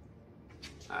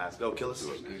 All right, let's go, killers.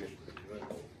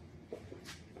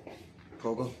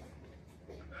 Pogo?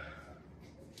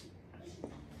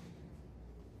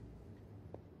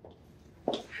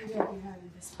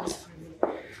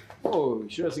 Oh, you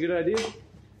sure that's a good idea?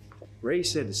 Ray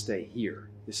said to stay here.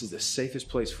 This is the safest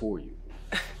place for you.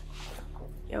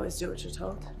 You always do what you're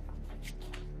told.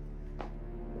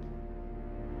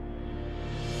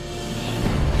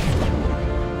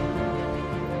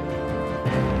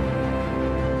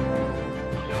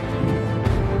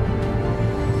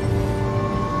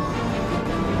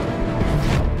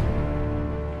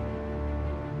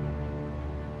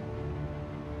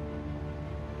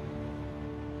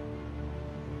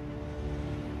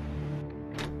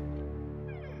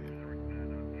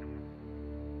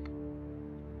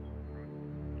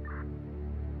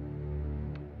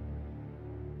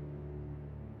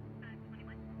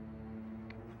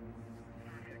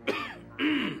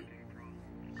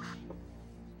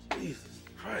 Jesus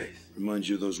Christ. Reminds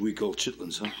you of those weak old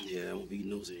chitlins, huh? Yeah, I won't be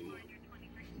eating those anymore.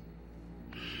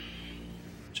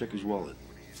 Check his wallet.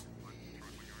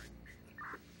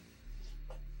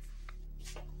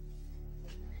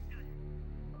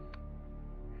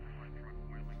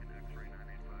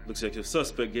 Looks like your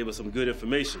suspect gave us some good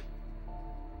information.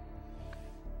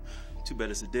 Too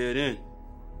bad it's a dead end.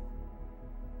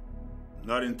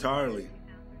 Not entirely.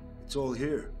 It's all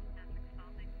here.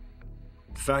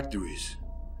 Factories,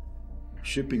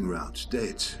 shipping routes,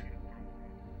 dates.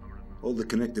 All the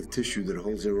connective tissue that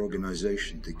holds their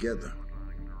organization together.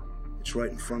 It's right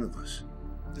in front of us.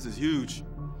 This is huge.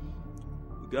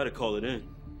 We gotta call it in.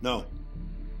 No.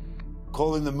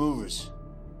 Call in the movers.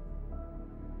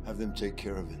 Have them take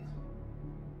care of it.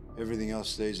 Everything else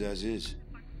stays as is.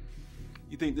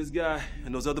 You think this guy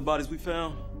and those other bodies we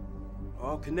found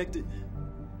are all connected?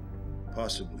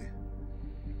 Possibly.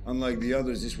 Unlike the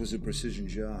others, this was a precision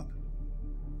job.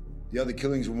 The other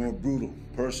killings were more brutal,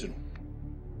 personal.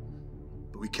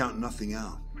 But we count nothing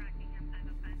out.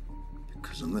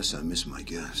 Because unless I miss my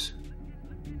guess,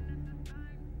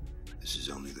 this is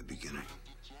only the beginning.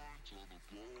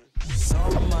 So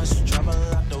much trouble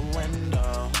out the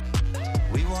window.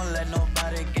 We won't let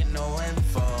nobody get no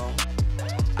info.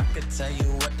 I could tell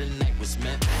you what the night was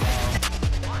meant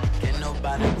for. Can't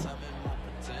nobody tell me my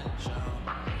potential.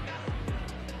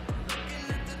 Looking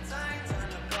at the time, time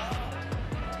to go.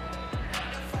 Had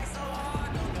to fight so hard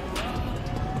on the road.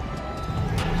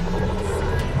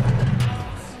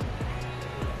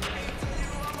 Can't tell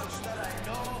you how much that I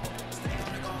know. Stay on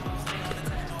the go, stay on the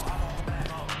techno. I won't back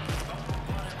up.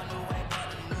 Bought it on the way, bought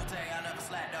a new tag. I never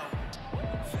slack though.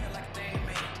 Feel like a thing to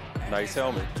me. Nice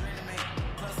helmet.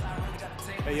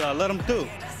 Hey, y'all, let him through.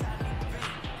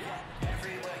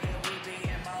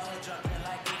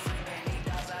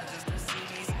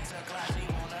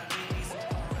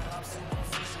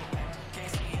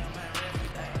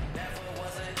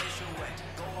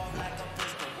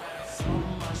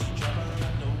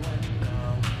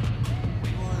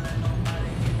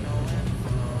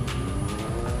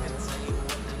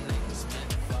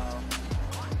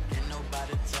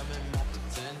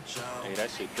 Hey, that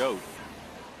shit dope.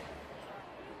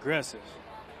 Aggressive.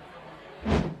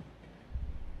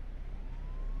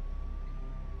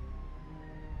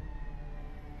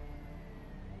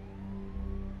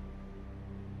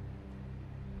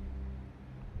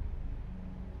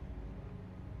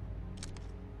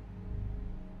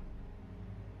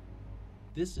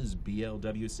 This is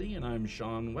BLWC, and I'm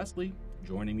Sean Wesley.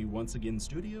 Joining me once again in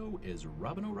studio is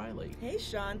Robin O'Reilly. Hey,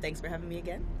 Sean. Thanks for having me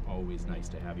again. Always nice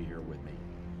to have you here with me.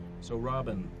 So,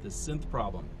 Robin, the synth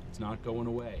problem, it's not going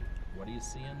away. What are you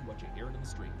seeing? What you hearing in the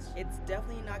streets? It's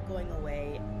definitely not going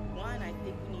away. One, I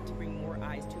think we need to bring more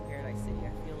eyes to Paradise City.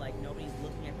 I feel like nobody's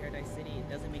looking at Paradise City. It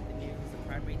doesn't make the news. The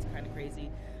crime rate's kind of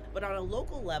crazy. But on a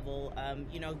local level,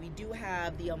 we do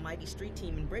have the almighty street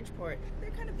team in Bridgeport.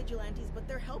 They're kind of vigilantes, but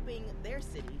they're helping their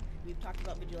city. We've talked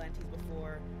about vigilantes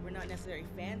before. We're not necessarily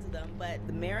fans of them, but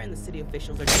the mayor and the city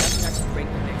officials are definitely going to break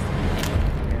the next city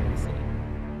in Paradise City.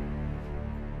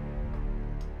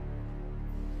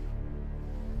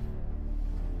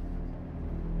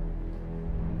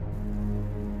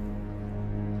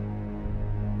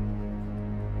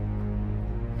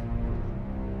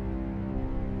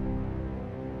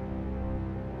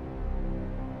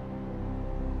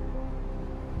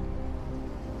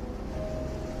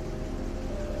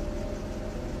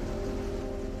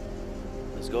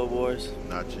 Let's go, boys.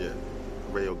 Not yet.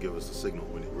 Ray will give us a signal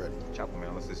when he's ready. Chopper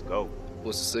man, let's just go.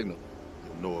 What's the signal?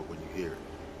 You'll know it when you hear it.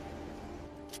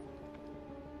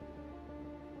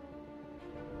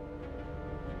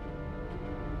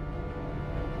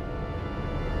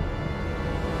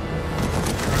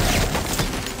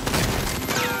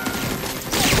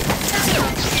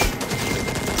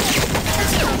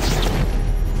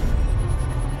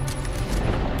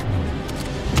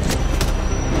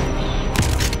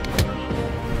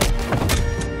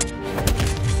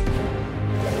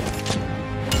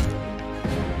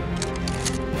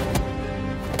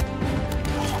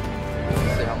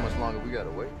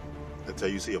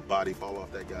 Until you see a body fall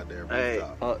off that goddamn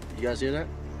rooftop. You guys hear that?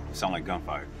 Sound like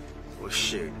gunfire. Well,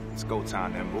 shit. It's go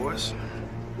time then, boys.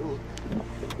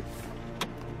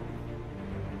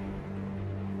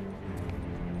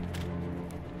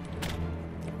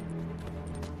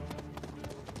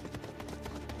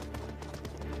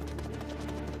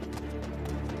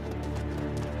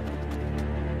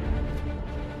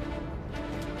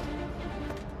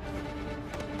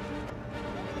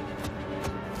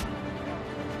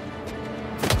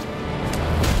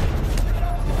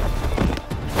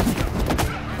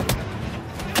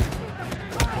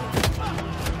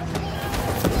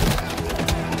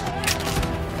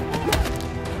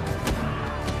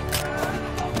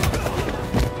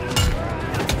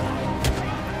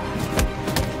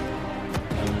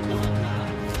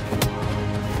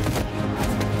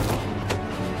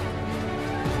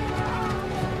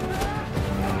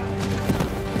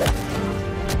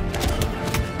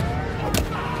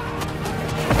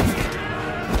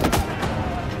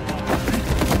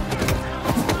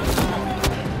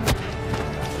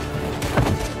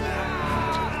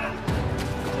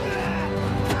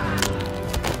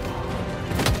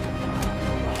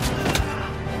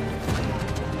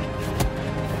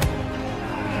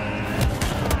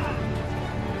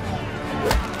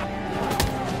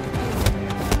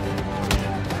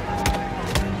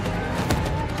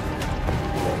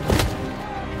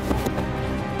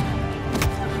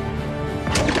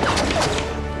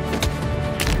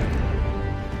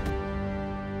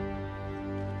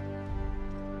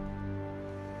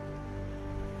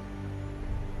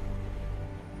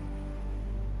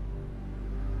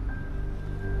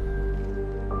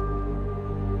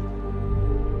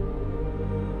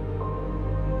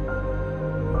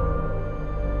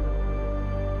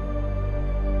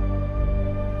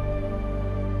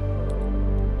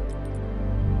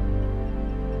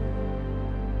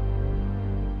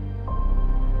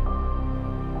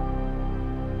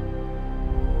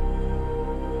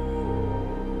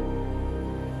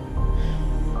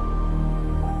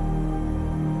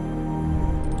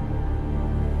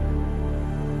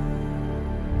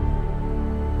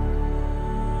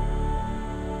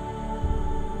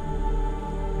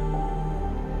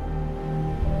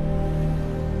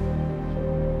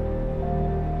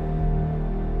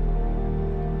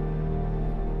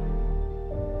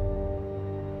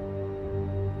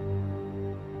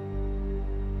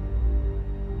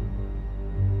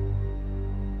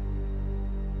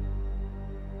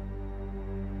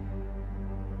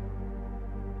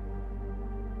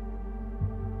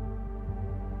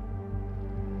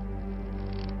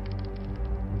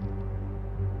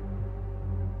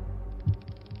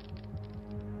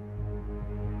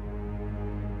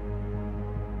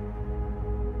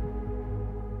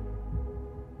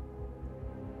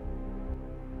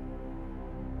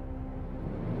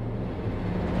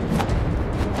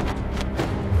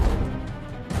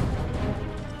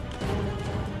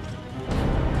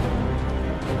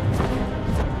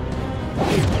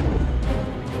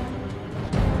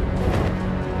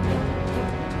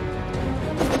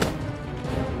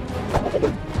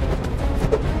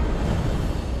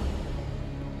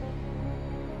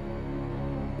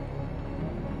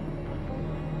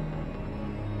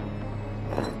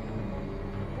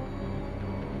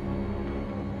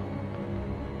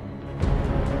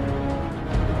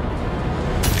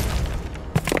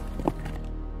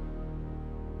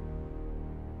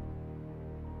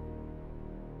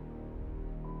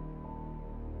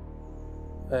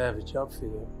 I have a job for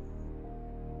you.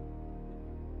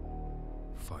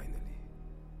 Finally.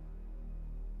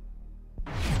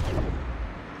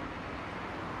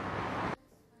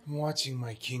 I'm watching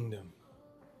my kingdom.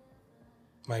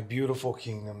 My beautiful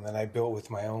kingdom that I built with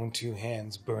my own two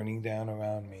hands burning down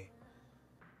around me.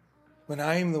 When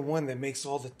I am the one that makes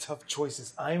all the tough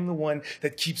choices, I am the one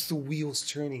that keeps the wheels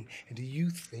turning. And do you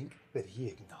think that he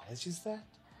acknowledges that?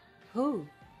 Who?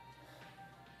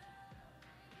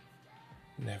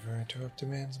 Never interrupt a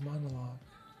man's monologue.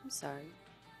 I'm sorry.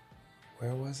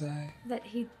 Where was I? That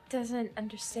he doesn't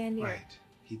understand you. Right,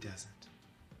 he doesn't.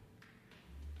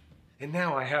 And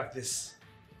now I have this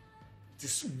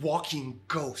walking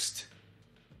ghost,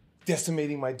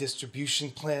 decimating my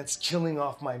distribution plants, killing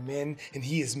off my men, and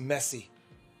he is messy,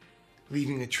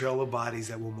 leaving a trail of bodies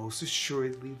that will most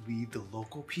assuredly lead the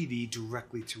local PD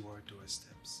directly to our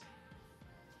doorsteps.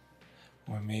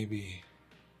 Or maybe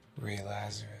Ray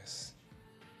Lazarus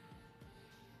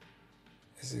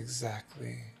is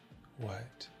exactly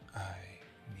what I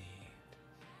need.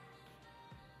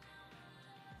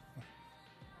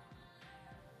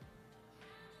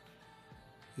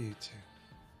 You two,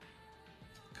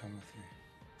 come with me.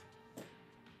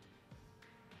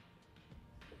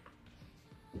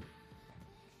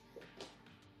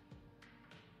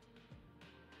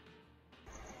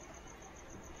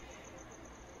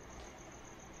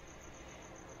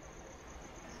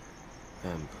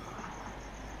 Amber,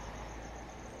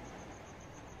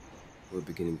 we're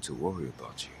beginning to worry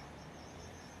about you.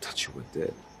 Thought you were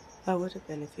dead. I would have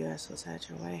been if you assholes had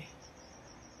your way.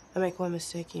 I make one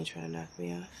mistake and you try to knock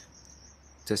me off.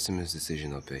 Testament's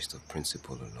decisions are based on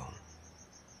principle alone.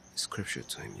 Scripture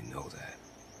to him, you know that.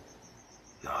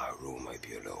 Now, our rule might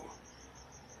be a little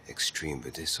extreme,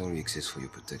 but this only exists for your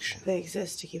protection. They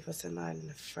exist to keep us in line and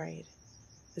afraid.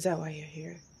 Is that why you're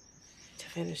here? To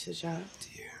finish the job?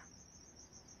 Dear,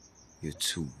 you're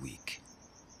too weak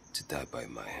to die by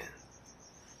my hand.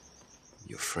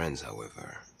 Your friends,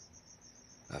 however,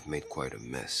 have made quite a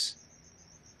mess.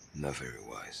 Not very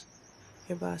wise.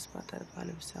 Your boss brought that upon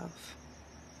himself.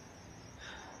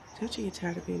 Don't you get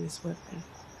tired of being this weapon?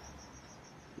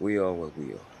 We are what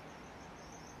we are.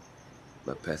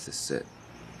 My path is set.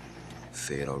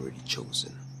 Fate already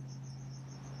chosen.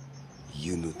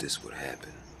 You knew this would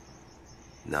happen.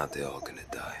 Now they're all gonna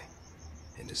die.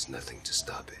 And there's nothing to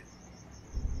stop it.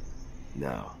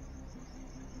 Now,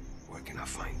 where can I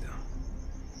find them?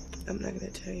 I'm not gonna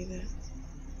tell you that.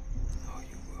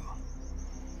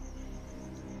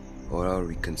 Or I'll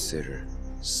reconsider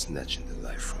snatching the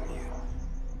life from you.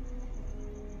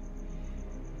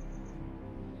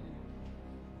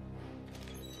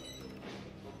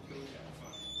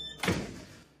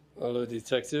 Hello,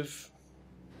 Detective.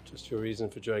 Just your reason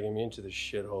for dragging me into this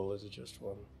shithole, is it just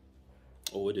one?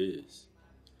 Oh, it is.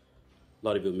 A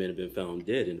lot of your men have been found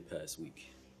dead in the past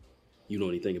week. You know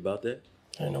anything about that?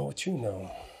 I know what you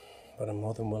know, but I'm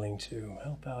more than willing to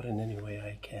help out in any way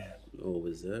I can. Oh,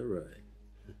 is that right?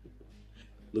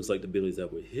 Looks like the buildings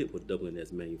that were hit were doubling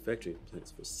as manufacturing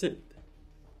plants for synth.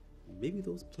 Maybe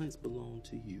those plants belong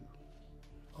to you.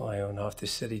 Well, I own half the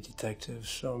city, Detective,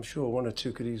 so I'm sure one or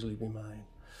two could easily be mine.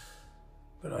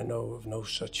 But I know of no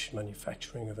such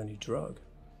manufacturing of any drug.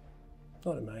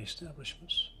 Not in my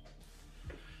establishments.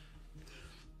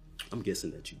 I'm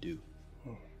guessing that you do.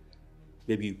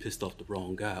 Maybe you pissed off the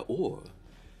wrong guy, or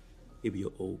maybe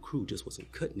your old crew just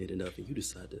wasn't cutting it enough and you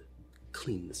decided to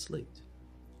clean the slate.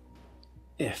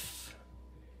 If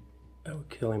I were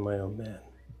killing my own men,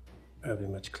 I'd be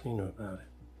much cleaner about it.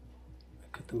 I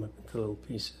cut them up into little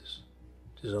pieces,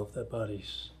 dissolve their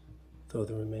bodies, throw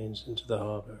the remains into the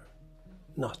harbor.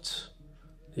 Not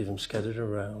leave them scattered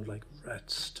around like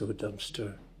rats to a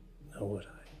dumpster. Now would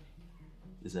I?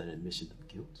 Is that an admission of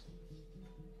guilt?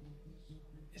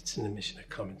 It's an admission of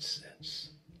common sense.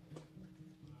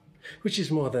 Which is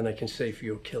more than I can say for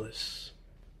your killers.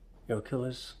 Your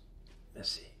killers,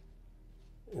 messy.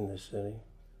 In the city,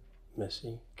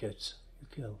 messy gets you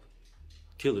killed.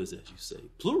 Killers, as you say,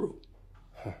 plural.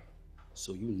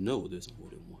 So you know there's more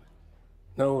than one.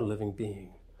 No living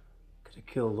being could have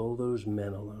killed all those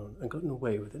men alone and gotten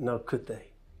away with it. Now, could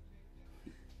they?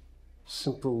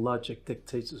 Simple logic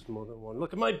dictates there's more than one.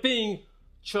 Look, am I being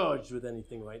charged with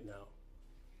anything right now?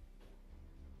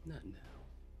 Not now.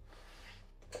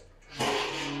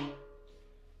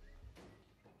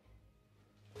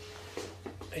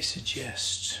 I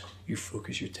suggest you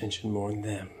focus your attention more on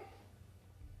them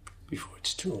before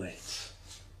it's too late.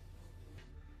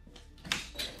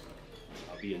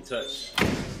 I'll be in touch.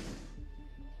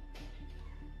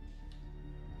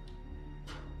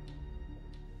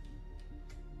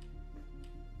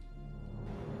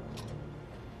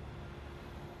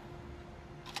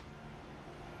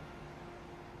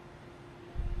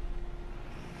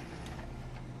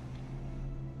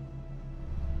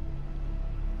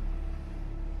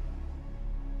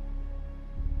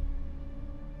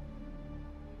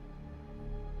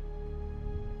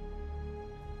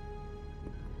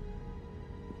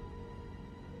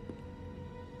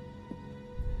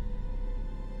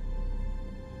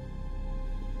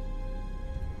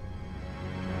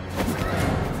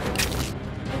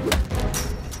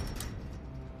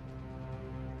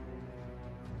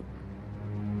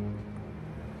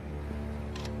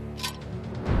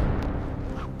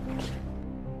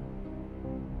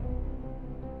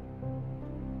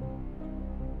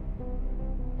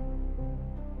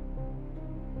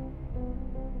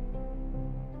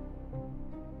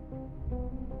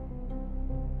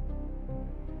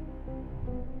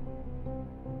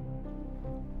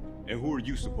 And who are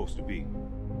you supposed to be?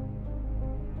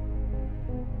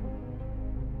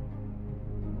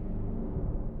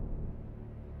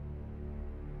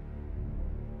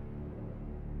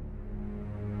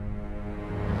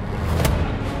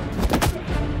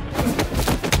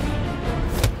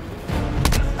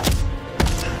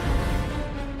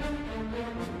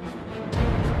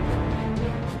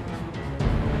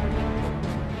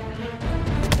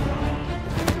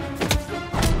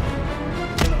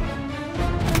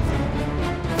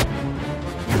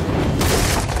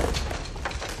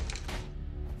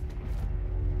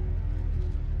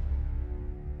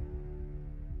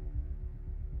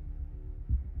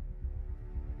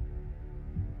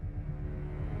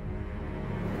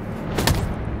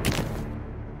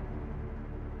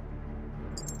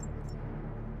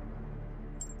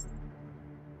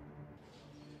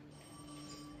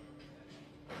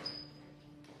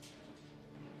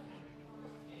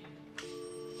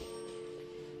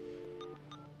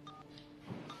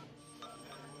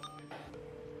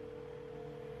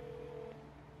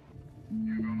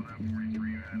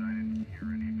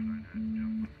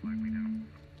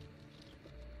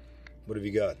 What have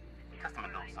you got?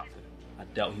 I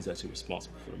doubt he's actually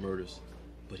responsible for the murders,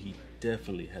 but he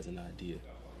definitely has an idea of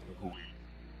who.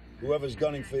 Whoever's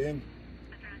gunning for him,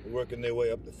 they're working their way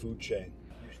up the food chain.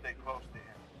 You stay close to him.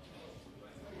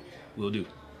 Will do.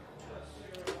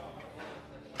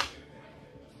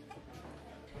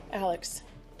 Alex.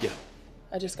 Yeah.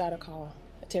 I just got a call.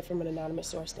 A tip from an anonymous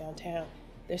source downtown.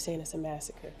 They're saying it's a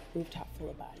massacre. Rooftop full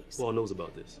of bodies. Who all knows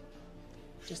about this?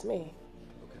 Just me.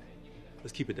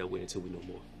 Let's keep it that way until we know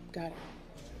more. Got it.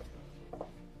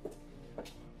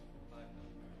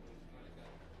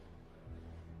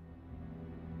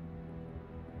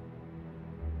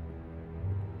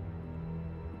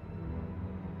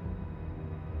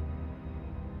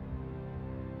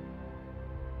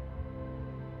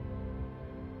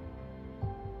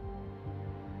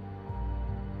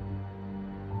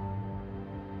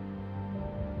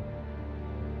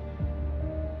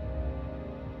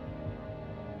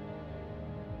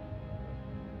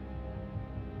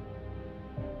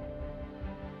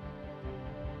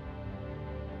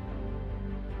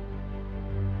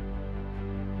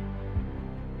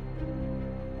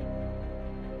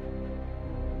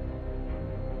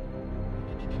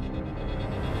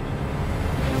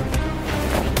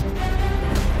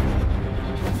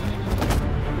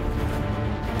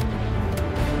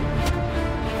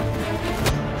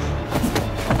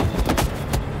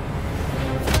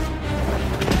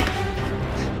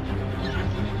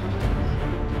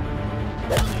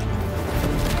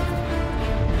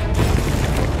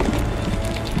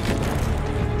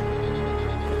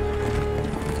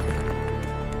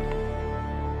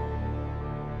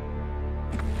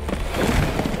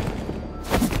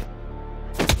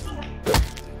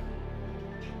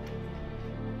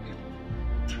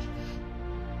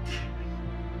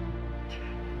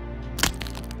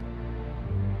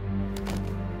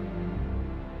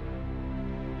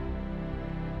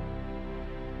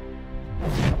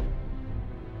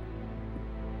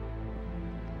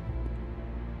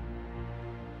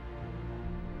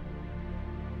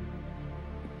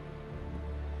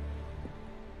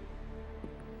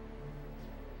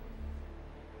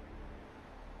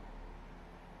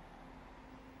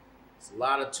 There's a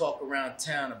lot of talk around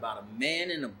town about a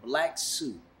man in a black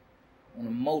suit on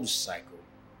a motorcycle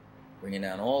bringing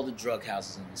down all the drug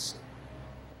houses in the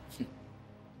city.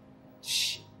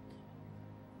 Shit.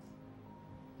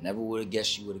 Never would have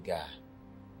guessed you were the guy.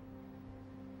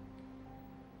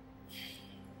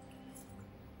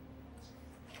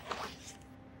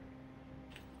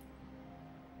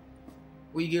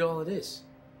 Where you get all of this?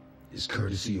 It's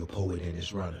courtesy of Poet and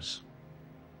his runners.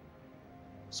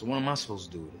 So what am I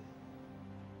supposed to do with it?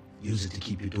 Use it to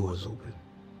keep your doors open.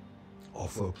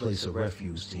 Offer a place of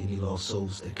refuge to any lost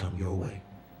souls that come your way.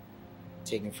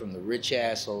 Taking from the rich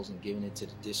assholes and giving it to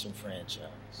the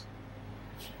disenfranchised.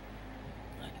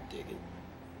 I can dig it.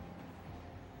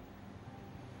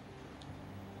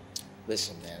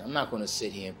 Listen, man, I'm not gonna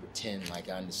sit here and pretend like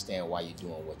I understand why you're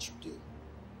doing what you do.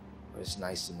 But it's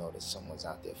nice to know that someone's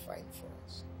out there fighting for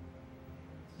us.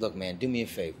 Look, man, do me a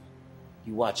favor.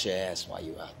 You watch your ass while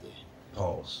you're out there.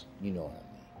 Pause. You know what I mean.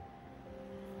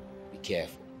 Be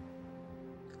careful.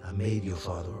 I made your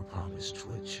father a promise,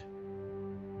 Twitch.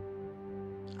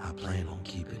 I plan on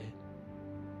keeping it.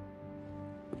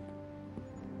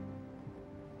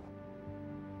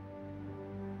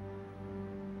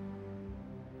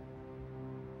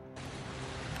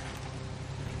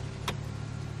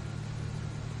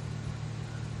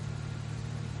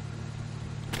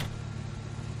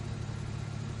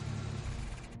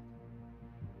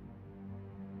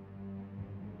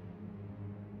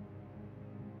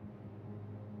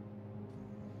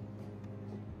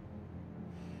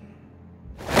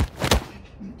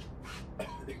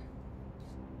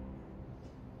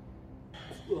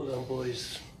 Well done,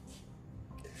 boys.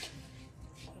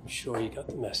 I'm sure you got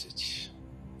the message.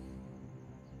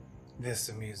 This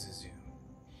amuses you.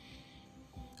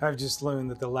 I've just learned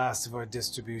that the last of our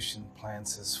distribution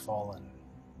plants has fallen.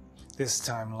 This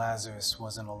time, Lazarus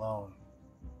wasn't alone.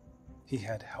 He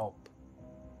had help.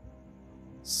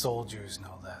 Soldiers,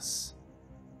 no less.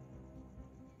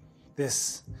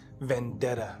 This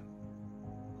vendetta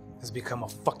has become a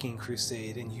fucking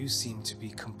crusade, and you seem to be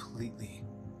completely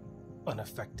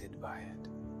unaffected by it.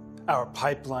 Our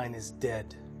pipeline is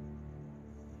dead.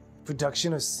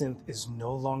 Production of synth is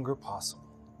no longer possible.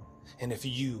 And if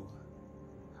you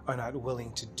are not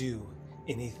willing to do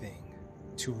anything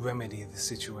to remedy the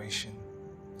situation,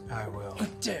 I will. You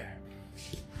dare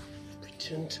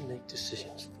pretend to make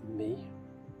decisions for me?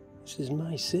 This is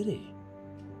my city.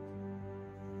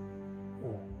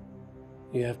 Oh,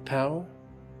 you have power?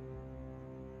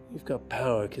 You've got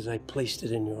power because I placed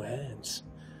it in your hands,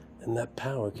 and that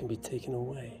power can be taken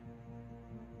away.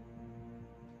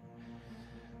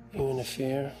 You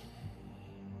interfere,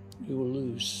 you will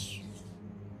lose.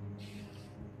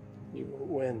 You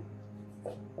won't win.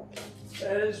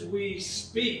 As we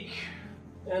speak,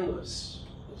 Endless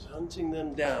is hunting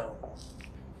them down.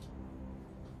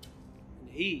 And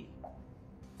he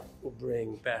will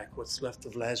bring back what's left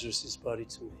of Lazarus's body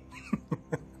to me.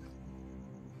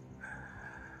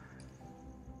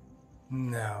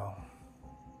 No.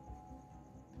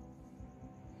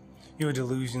 Your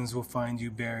delusions will find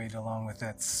you buried along with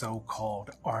that so-called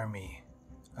army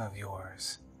of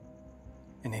yours,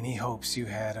 and any hopes you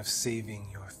had of saving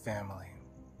your family.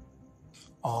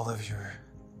 All of your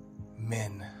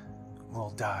men will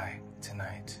die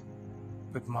tonight,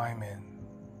 but my men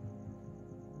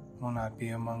will not be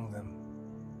among them.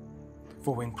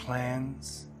 For when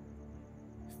plans,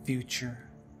 future,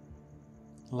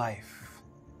 life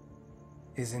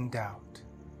is in doubt,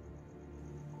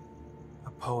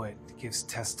 a poet gives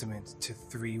testament to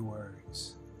 3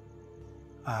 words: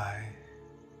 I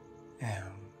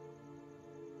am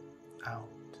out.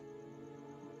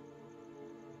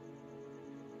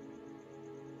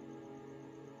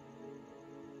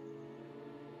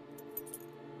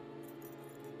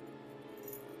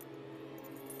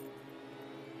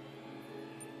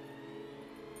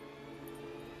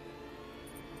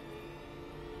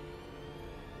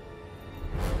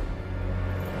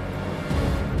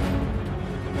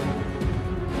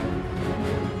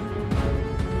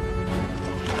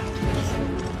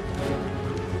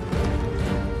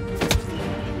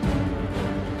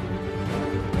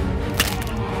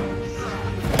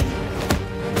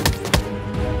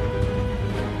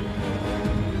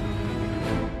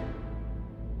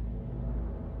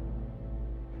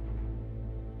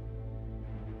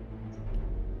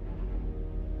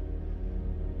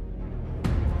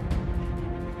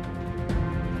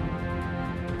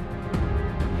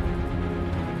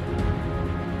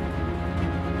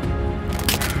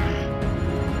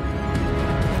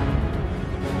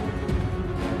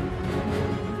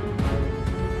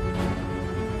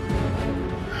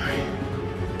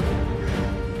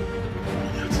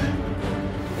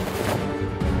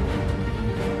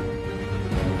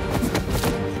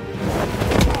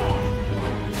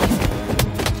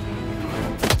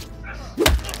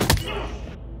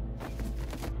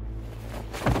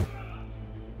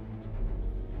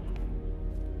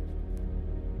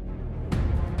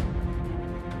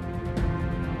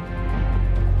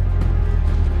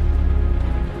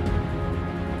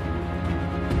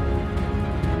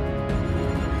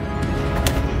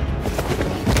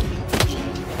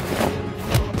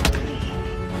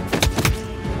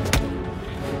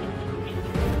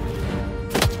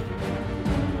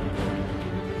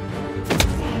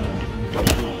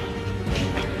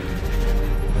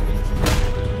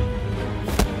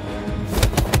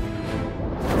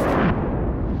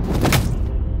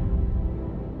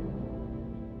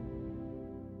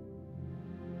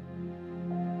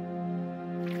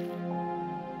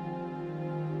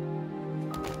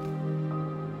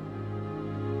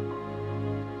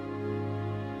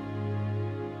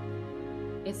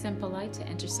 It's impolite to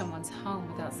enter someone's home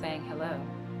without saying hello,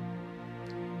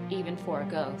 even for a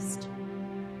ghost.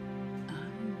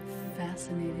 I'm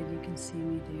fascinated you can see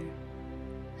me, dear.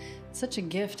 It's such a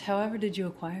gift. However did you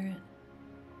acquire it?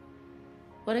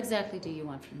 What exactly do you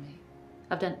want from me?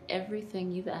 I've done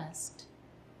everything you've asked.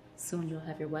 Soon you'll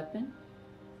have your weapon,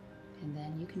 and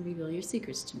then you can reveal your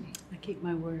secrets to me. I keep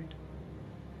my word.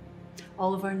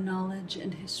 All of our knowledge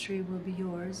and history will be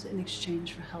yours in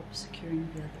exchange for help securing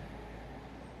the other.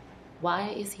 Why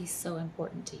is he so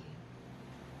important to you?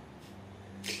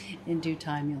 In due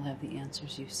time, you'll have the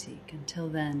answers you seek. Until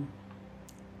then,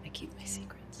 I keep my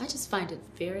secrets. I just find it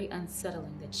very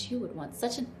unsettling that you would want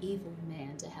such an evil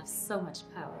man to have so much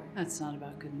power. That's not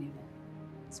about good and evil.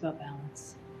 It's about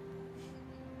balance.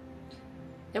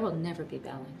 There will never be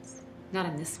balance. Not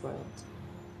in this world.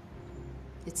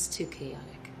 It's too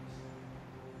chaotic.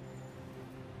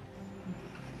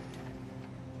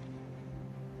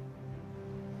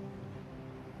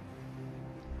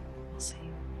 We'll see.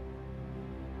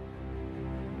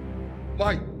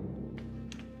 Mike!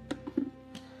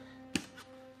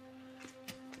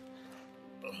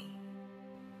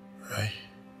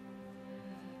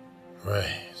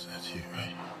 Ray, is that you,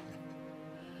 Ray?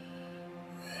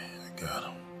 Ray, I got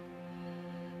him.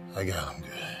 I got him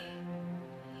good.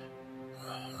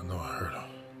 I know I hurt him.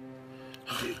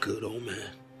 You did good, old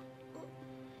man.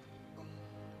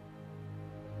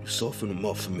 You softened him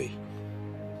up for me.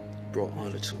 Brought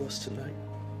honor to us tonight.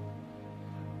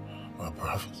 My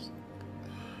brothers.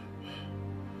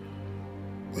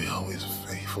 We always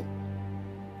faithful.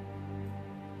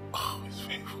 Always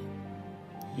faithful.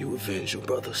 You avenge your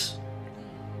brothers.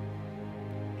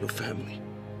 Your family.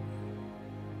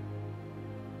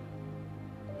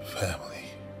 Family.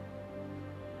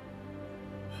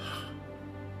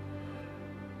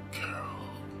 Carol.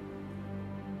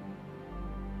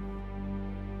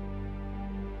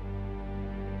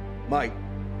 Mike.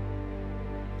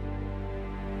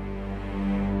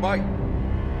 Mike.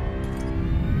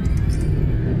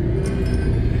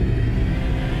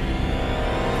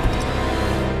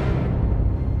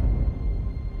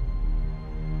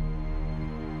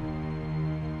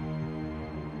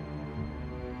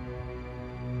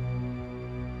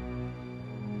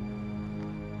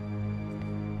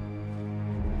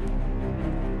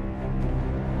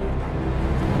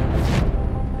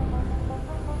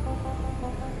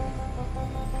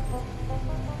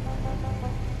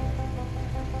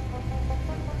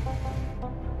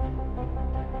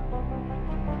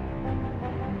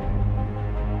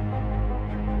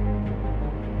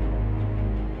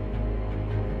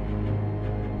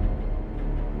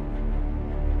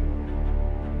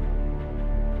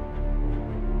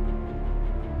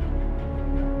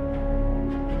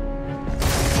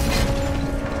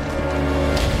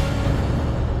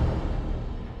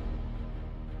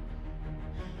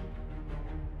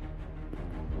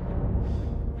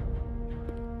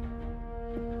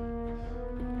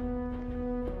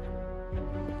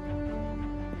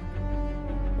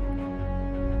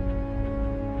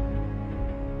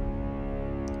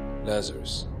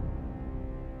 Lazarus,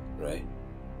 right?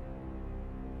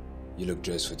 You look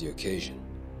dressed for the occasion.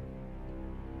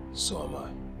 So am I.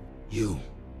 You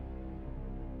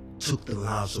took the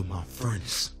lives of my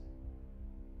friends.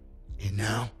 And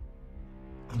now,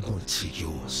 I'm going to take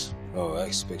yours. Oh, I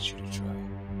expect you to try.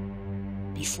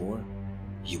 Before,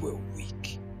 you were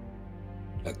weak.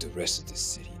 Like the rest of the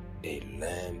city, a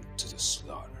lamb to the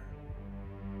slaughter.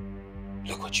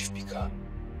 Look what you've become.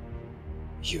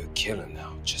 You're a killer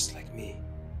now, just like me.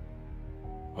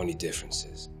 Only difference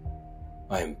is,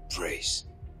 I embrace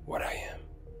what I am.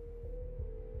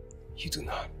 You do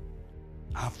not.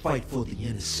 I fight for the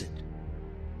innocent,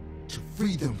 to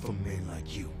free them from men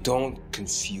like you. Don't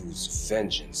confuse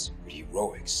vengeance with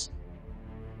heroics.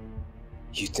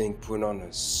 You think putting on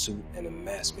a suit and a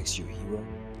mask makes you a hero?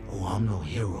 Oh, I'm no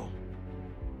hero,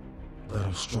 but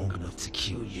I'm strong enough to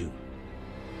kill you.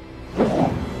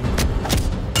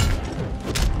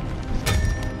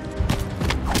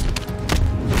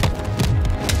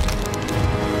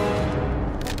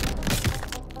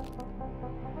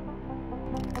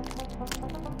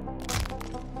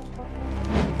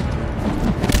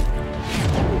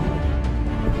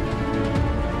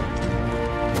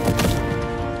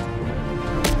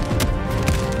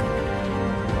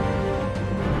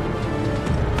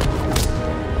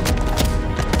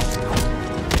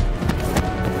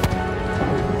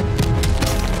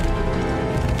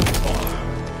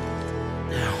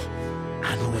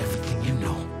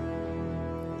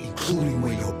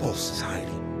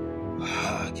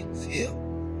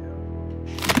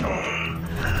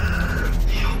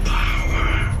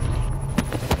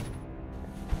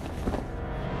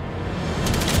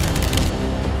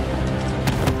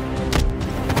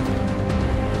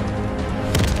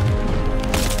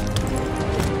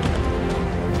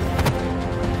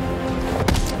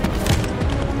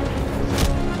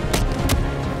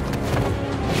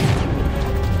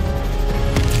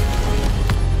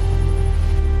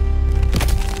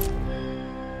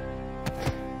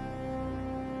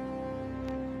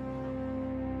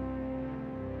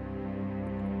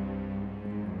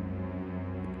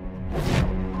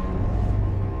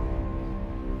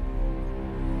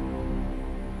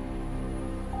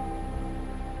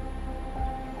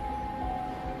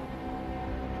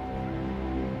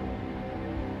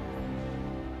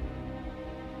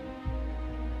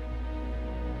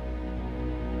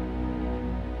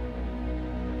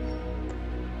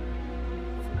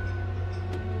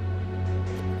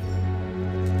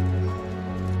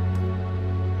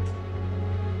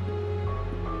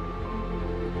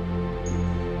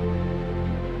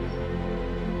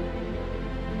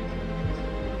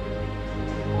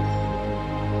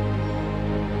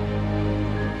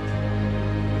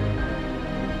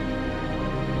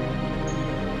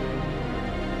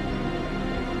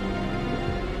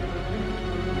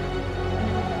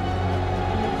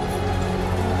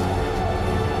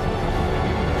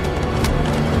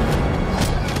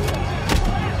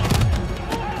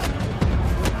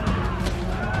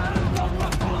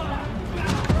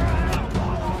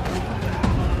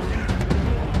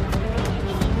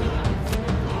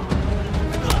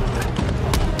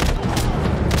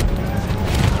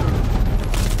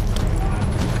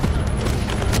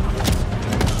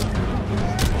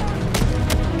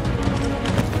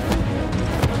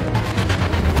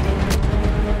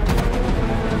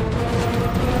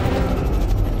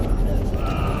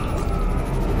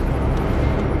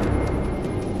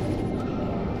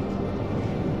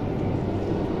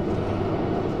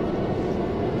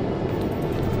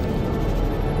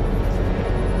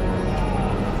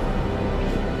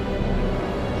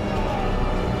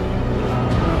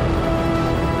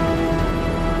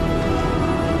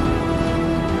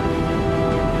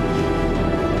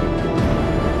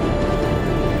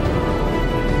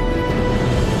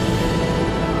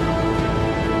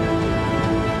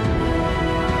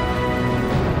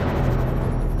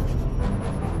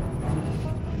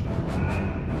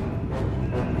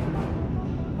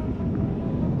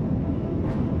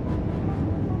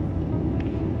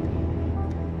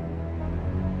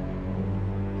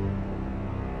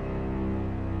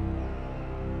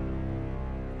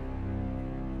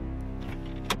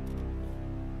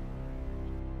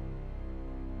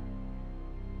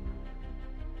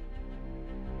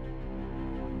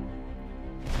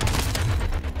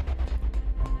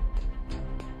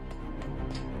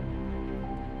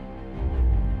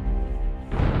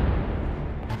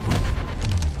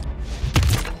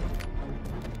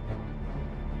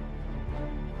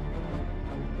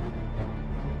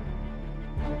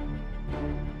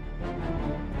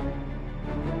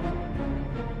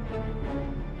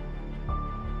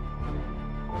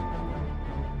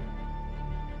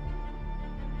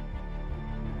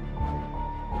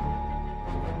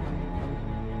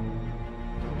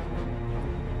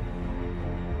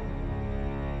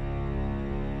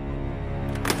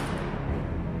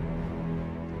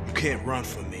 can't run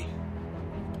from me.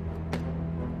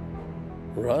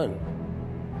 Run?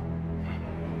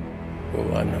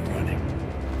 Well, I'm not running.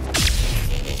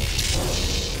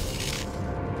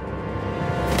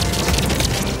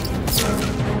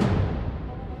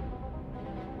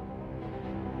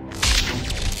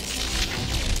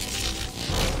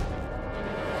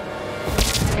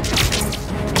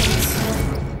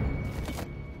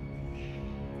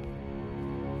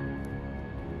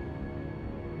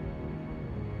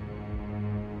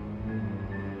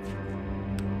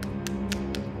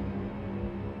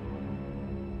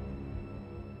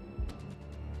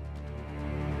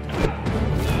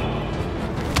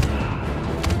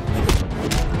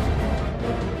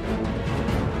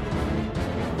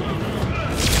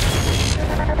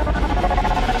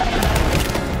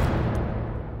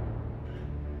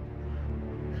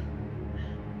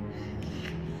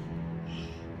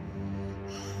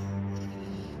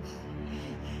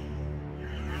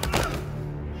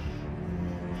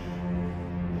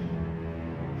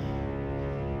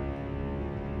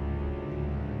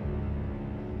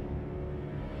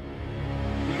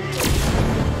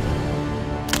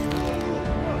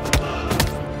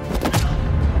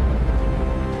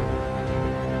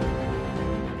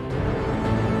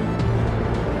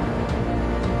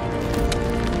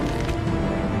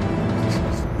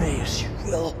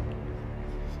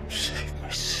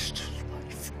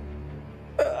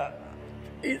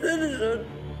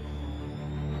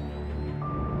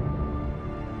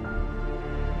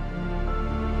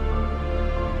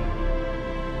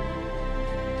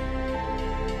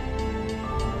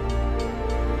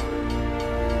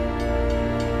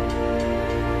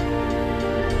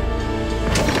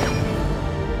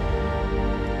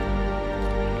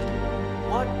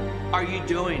 What are you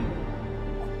doing?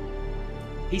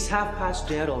 He's half past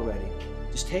dead already.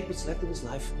 Just take what's left of his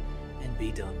life and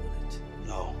be done with it.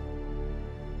 No.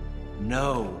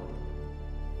 No.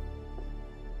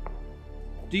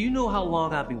 Do you know how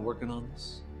long I've been working on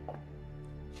this?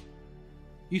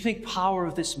 You think power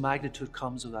of this magnitude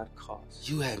comes without cost?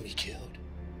 You had me killed.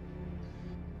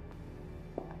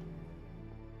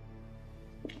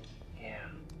 Yeah.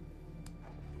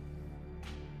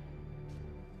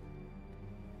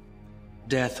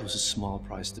 Death was a small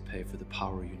price to pay for the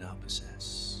power you now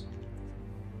possess.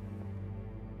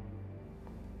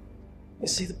 You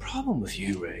see, the problem with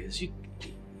you, Ray, is you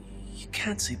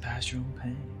can't see past your own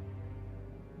pain.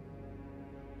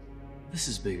 This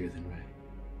is bigger than Ray.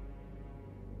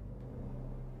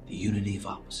 The unity of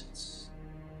opposites.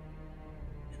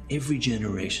 In every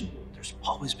generation, there's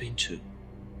always been two.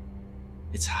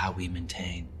 It's how we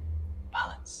maintain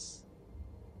balance.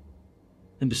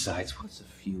 And besides, what's a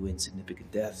few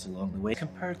insignificant deaths along the way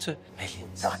compared to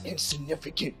millions? Not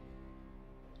insignificant.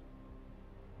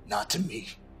 Not to me.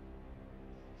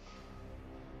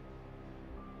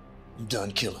 I'm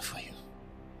done killing for you.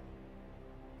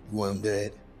 You want him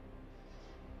dead?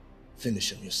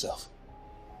 Finish him yourself.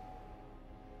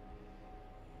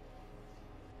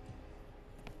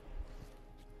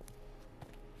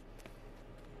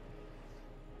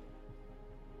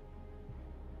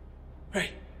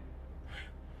 Ray!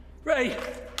 Ray!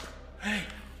 Hey!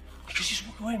 You just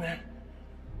walk away, man.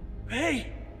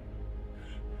 Ray!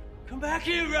 Come back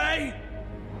here, Ray!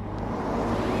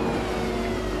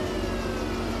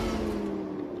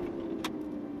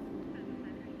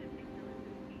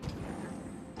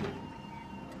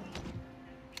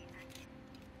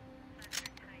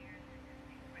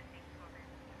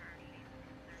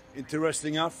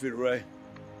 Interesting outfit, Ray.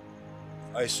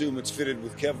 I assume it's fitted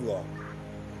with Kevlar,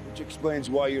 which explains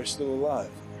why you're still alive.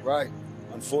 Right.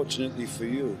 Unfortunately for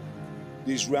you,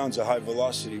 these rounds are high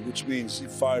velocity, which means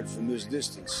if fired from this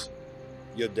distance,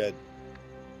 you're dead.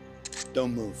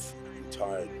 Don't move. I'm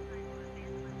tired.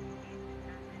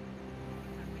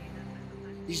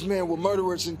 These men were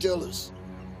murderers and killers.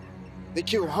 They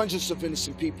killed hundreds of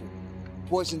innocent people,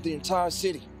 poisoned the entire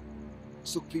city,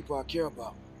 took people I care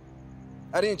about.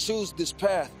 I didn't choose this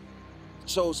path. It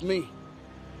chose me.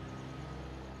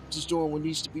 Just doing what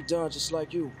needs to be done, just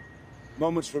like you.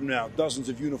 Moments from now, dozens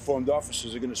of uniformed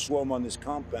officers are going to swarm on this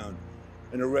compound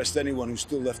and arrest anyone who's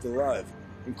still left alive,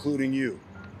 including you.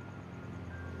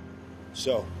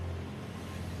 So,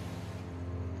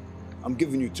 I'm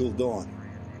giving you till dawn.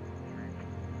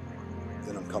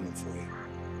 Then I'm coming for you.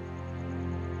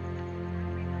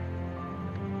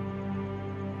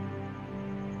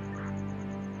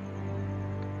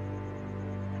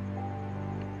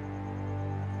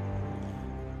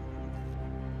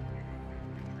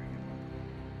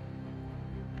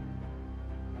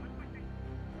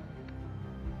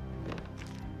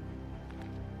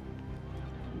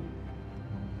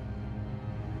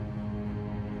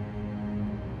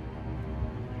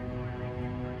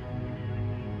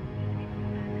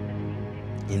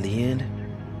 In the end,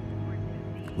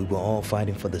 we were all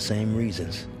fighting for the same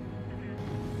reasons.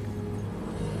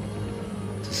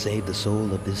 To save the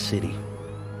soul of this city.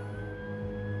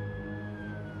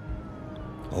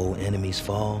 Old enemies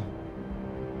fall,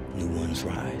 new ones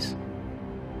rise.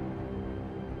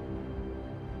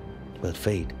 But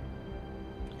fate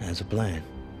has a plan.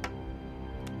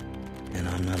 And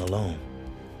I'm not alone.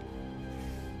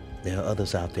 There are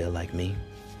others out there like me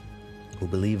who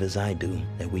believe as I do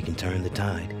that we can turn the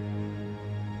tide.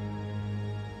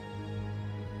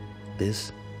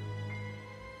 This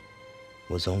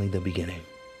was only the beginning.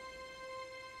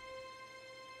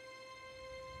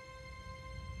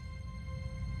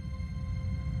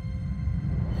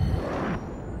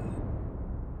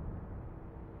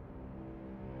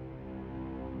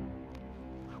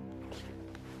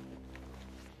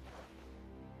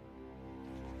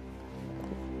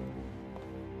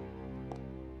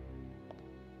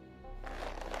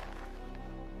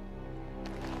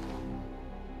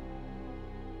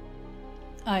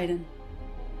 Aiden.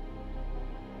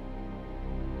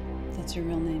 That's your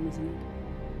real name, isn't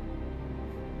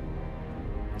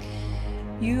it?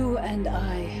 You and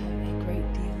I have a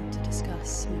great deal to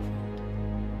discuss, my friend.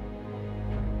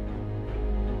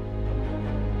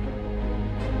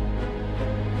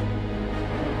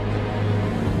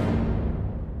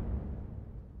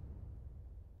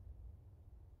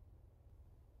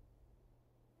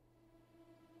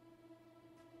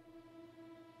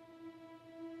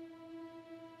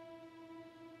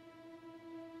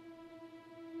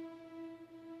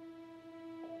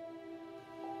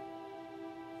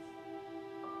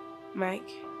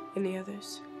 Mike and the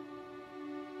others.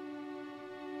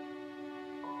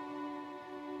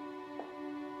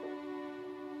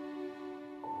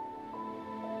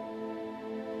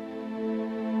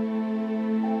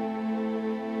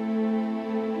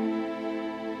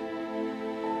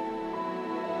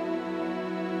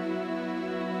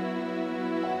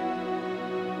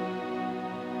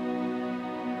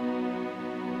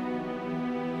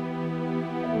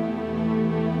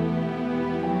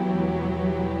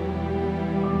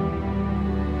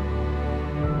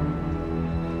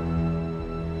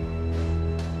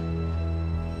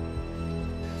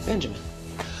 Benjamin,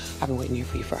 I've been waiting here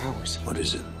for you for hours. What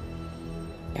is it?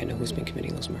 I know who's been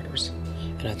committing those murders,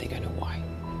 and I think I know why.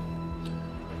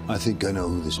 I think I know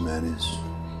who this man is,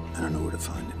 and I know where to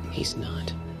find him. He's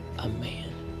not a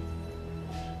man.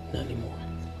 Not anymore.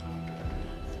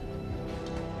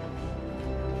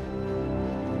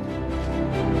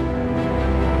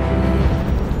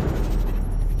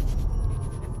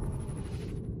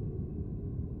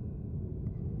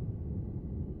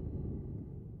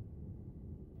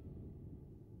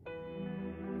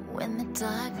 When the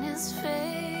darkness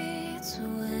fades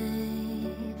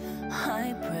away,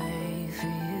 I pray for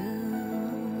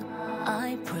you,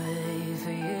 I pray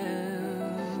for you.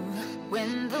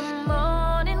 When the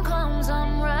morning comes,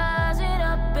 I'm rising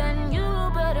up and you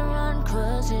better run,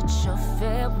 'cause it's your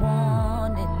fair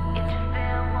warning.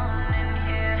 Fair warning,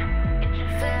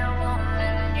 yeah. Fair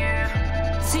warning,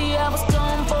 yeah. See, I was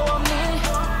gone for a minute,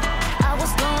 I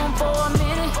was gone for a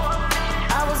minute,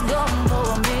 I was gone for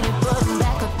a minute, but I'm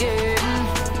back again.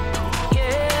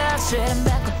 Yeah, I said I'm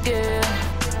back again.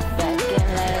 Back again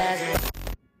like that.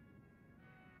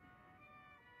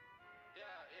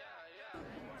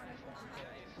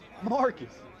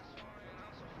 Marcus!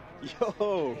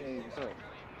 Yo!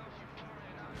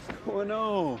 What's going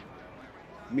on?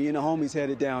 Me and the homies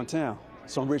headed downtown.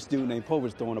 Some rich dude named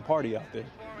Pover's throwing a party out there.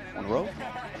 On the road?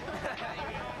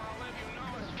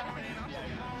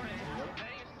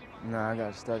 Nah, I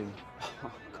gotta study.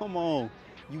 Come on.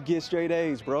 You get straight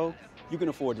A's, bro. You can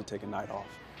afford to take a night off.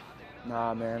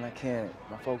 Nah, man, I can't.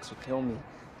 My folks will kill me.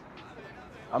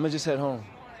 I'ma just head home.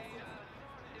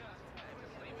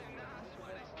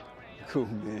 Cool,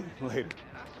 man. Later.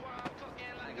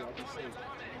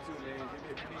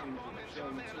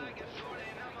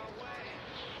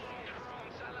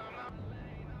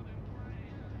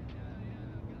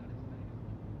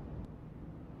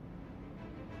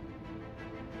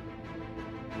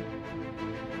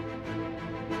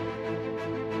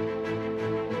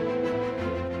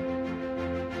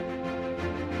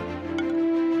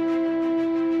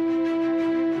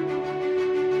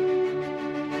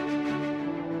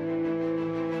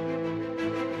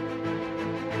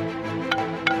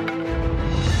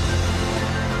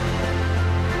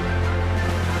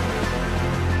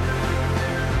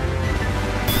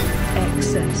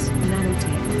 Access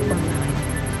Nanotech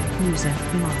Online. User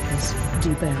Marcus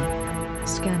Dubell.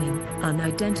 Scanning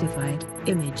unidentified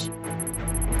image.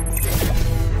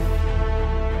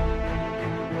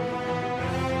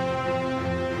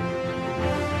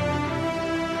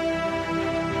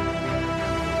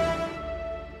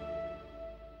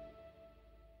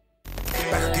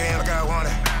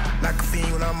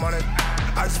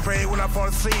 pray when I fall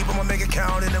asleep, I'ma make it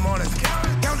count in the morning.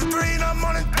 Count to 3 and I'm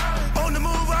on it. On the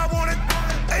move, I want it.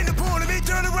 Ain't the point of me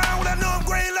turning around when I know I'm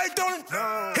great like Tony.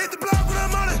 Hit the block when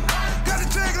I'm on it. Got the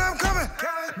check and I'm coming.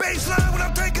 Baseline when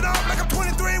I'm taking off like I'm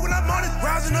 23 when I'm on it.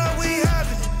 Rising up, we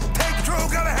having it. Take control,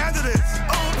 gotta handle this.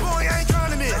 On point, I ain't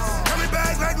trying to miss. Coming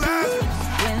back like Lazarus.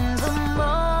 When the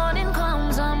morning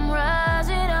comes, I'm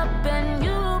rising up, and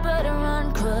you better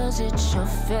run, 'cause it's your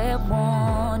fair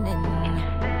warning.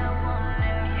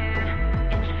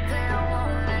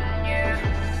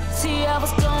 See, I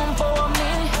was gone for a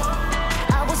minute.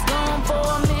 I was gone for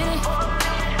a minute.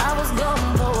 I was gone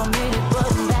for a minute, but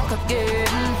I'm back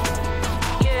again.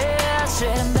 Yeah, I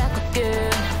said I'm back again.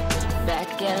 Back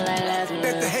again like Lazarus.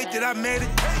 Bet the hate that I made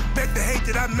it. Bet the hate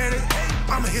that I made it.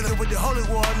 I'm a healer with the holy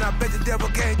water, and I bet the devil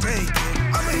can't take it.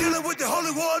 I'm a healer with the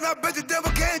holy water, and I bet the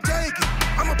devil can't take it.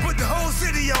 I'ma put the whole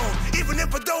city on, even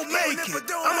if I don't make it.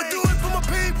 I'ma do it for my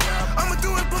people. I'ma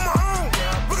do it for my own.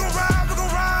 We're gon' ride, we're gon'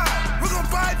 ride. We're gon'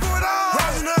 fight for it all.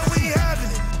 Rising up, we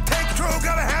having it. Take control,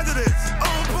 gotta handle this.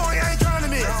 On point, I ain't trying to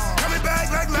miss. Coming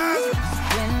back like Lazarus.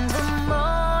 When the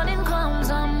morning comes,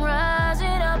 I'm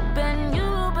rising up, and you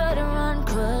better run,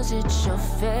 'cause it's your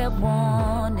fair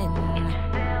warning.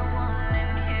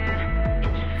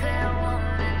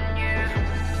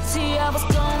 See, I was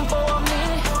gone for a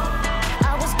minute.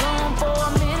 I was gone for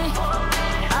a minute.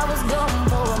 I was gone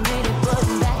for a minute, but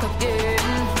I'm back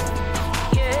again.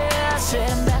 Yeah, I said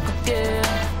I'm back again.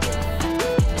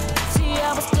 See,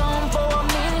 I was gone for a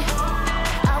minute.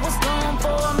 I was gone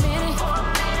for a minute.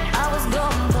 I was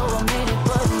gone for a minute,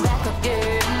 but I'm back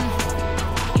again.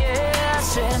 Yeah, I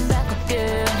said I'm back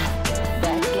again.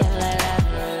 Back again like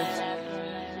Lazarus.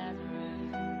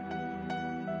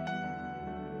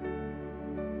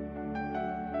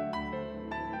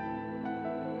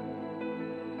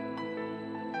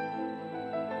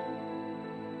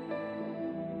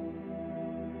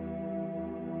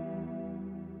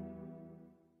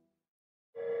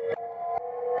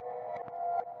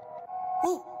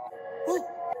 Woo, woo.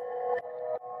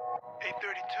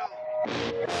 832.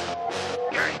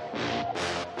 Gang.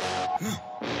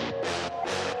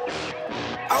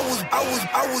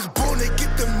 I was born to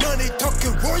get the money,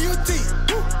 talking royalty.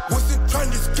 Wasn't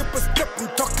trying to skip a step, I'm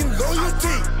talking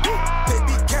loyalty. They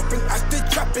be capping, I stay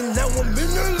trapping, now I'm in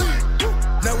the league.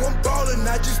 Now I'm ballin',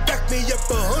 I just stack me up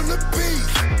 100 P's.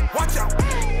 Watch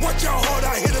how hard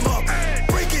I hit 'em up.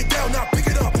 Break it down, I pick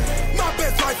it up. My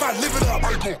best life, I live it up.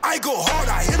 I go hard,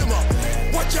 I hit 'em up.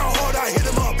 Watch how hard I hit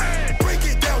 'em up. Break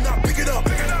it down, I pick it up.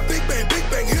 Big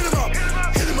bang, hit 'em up.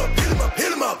 Hit 'em up, hit 'em up,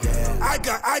 hit 'em up.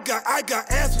 I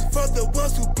got answers for the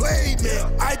ones who played,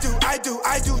 man. I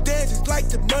do dances like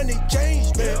the money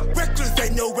changed, man. Reckless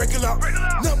ain't no regular.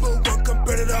 #1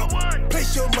 competitor.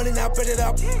 Place your money now, bet it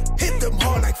up. Hit them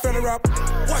hard like Federer.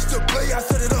 Watch the play, I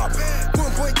set it up.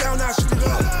 1 point down, I shoot it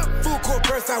up. Full court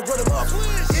press, I run them up.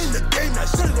 In the game, I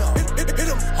shut it up. Hit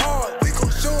them hard, we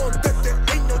gon' show them that there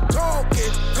ain't no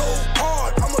talking. Go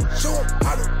hard, I'ma show them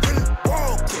how to really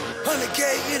walk it. 100K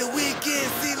in a weekend,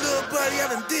 see little buddy, I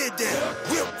done did that.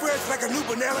 Real fresh like a new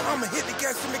banana, I'ma hit the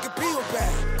gas to make it peel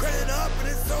back. Credit up and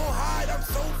it's so high, I'm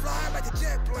so fly like a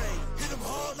jet plane. Hit them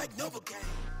hard like Novocaine.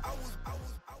 I was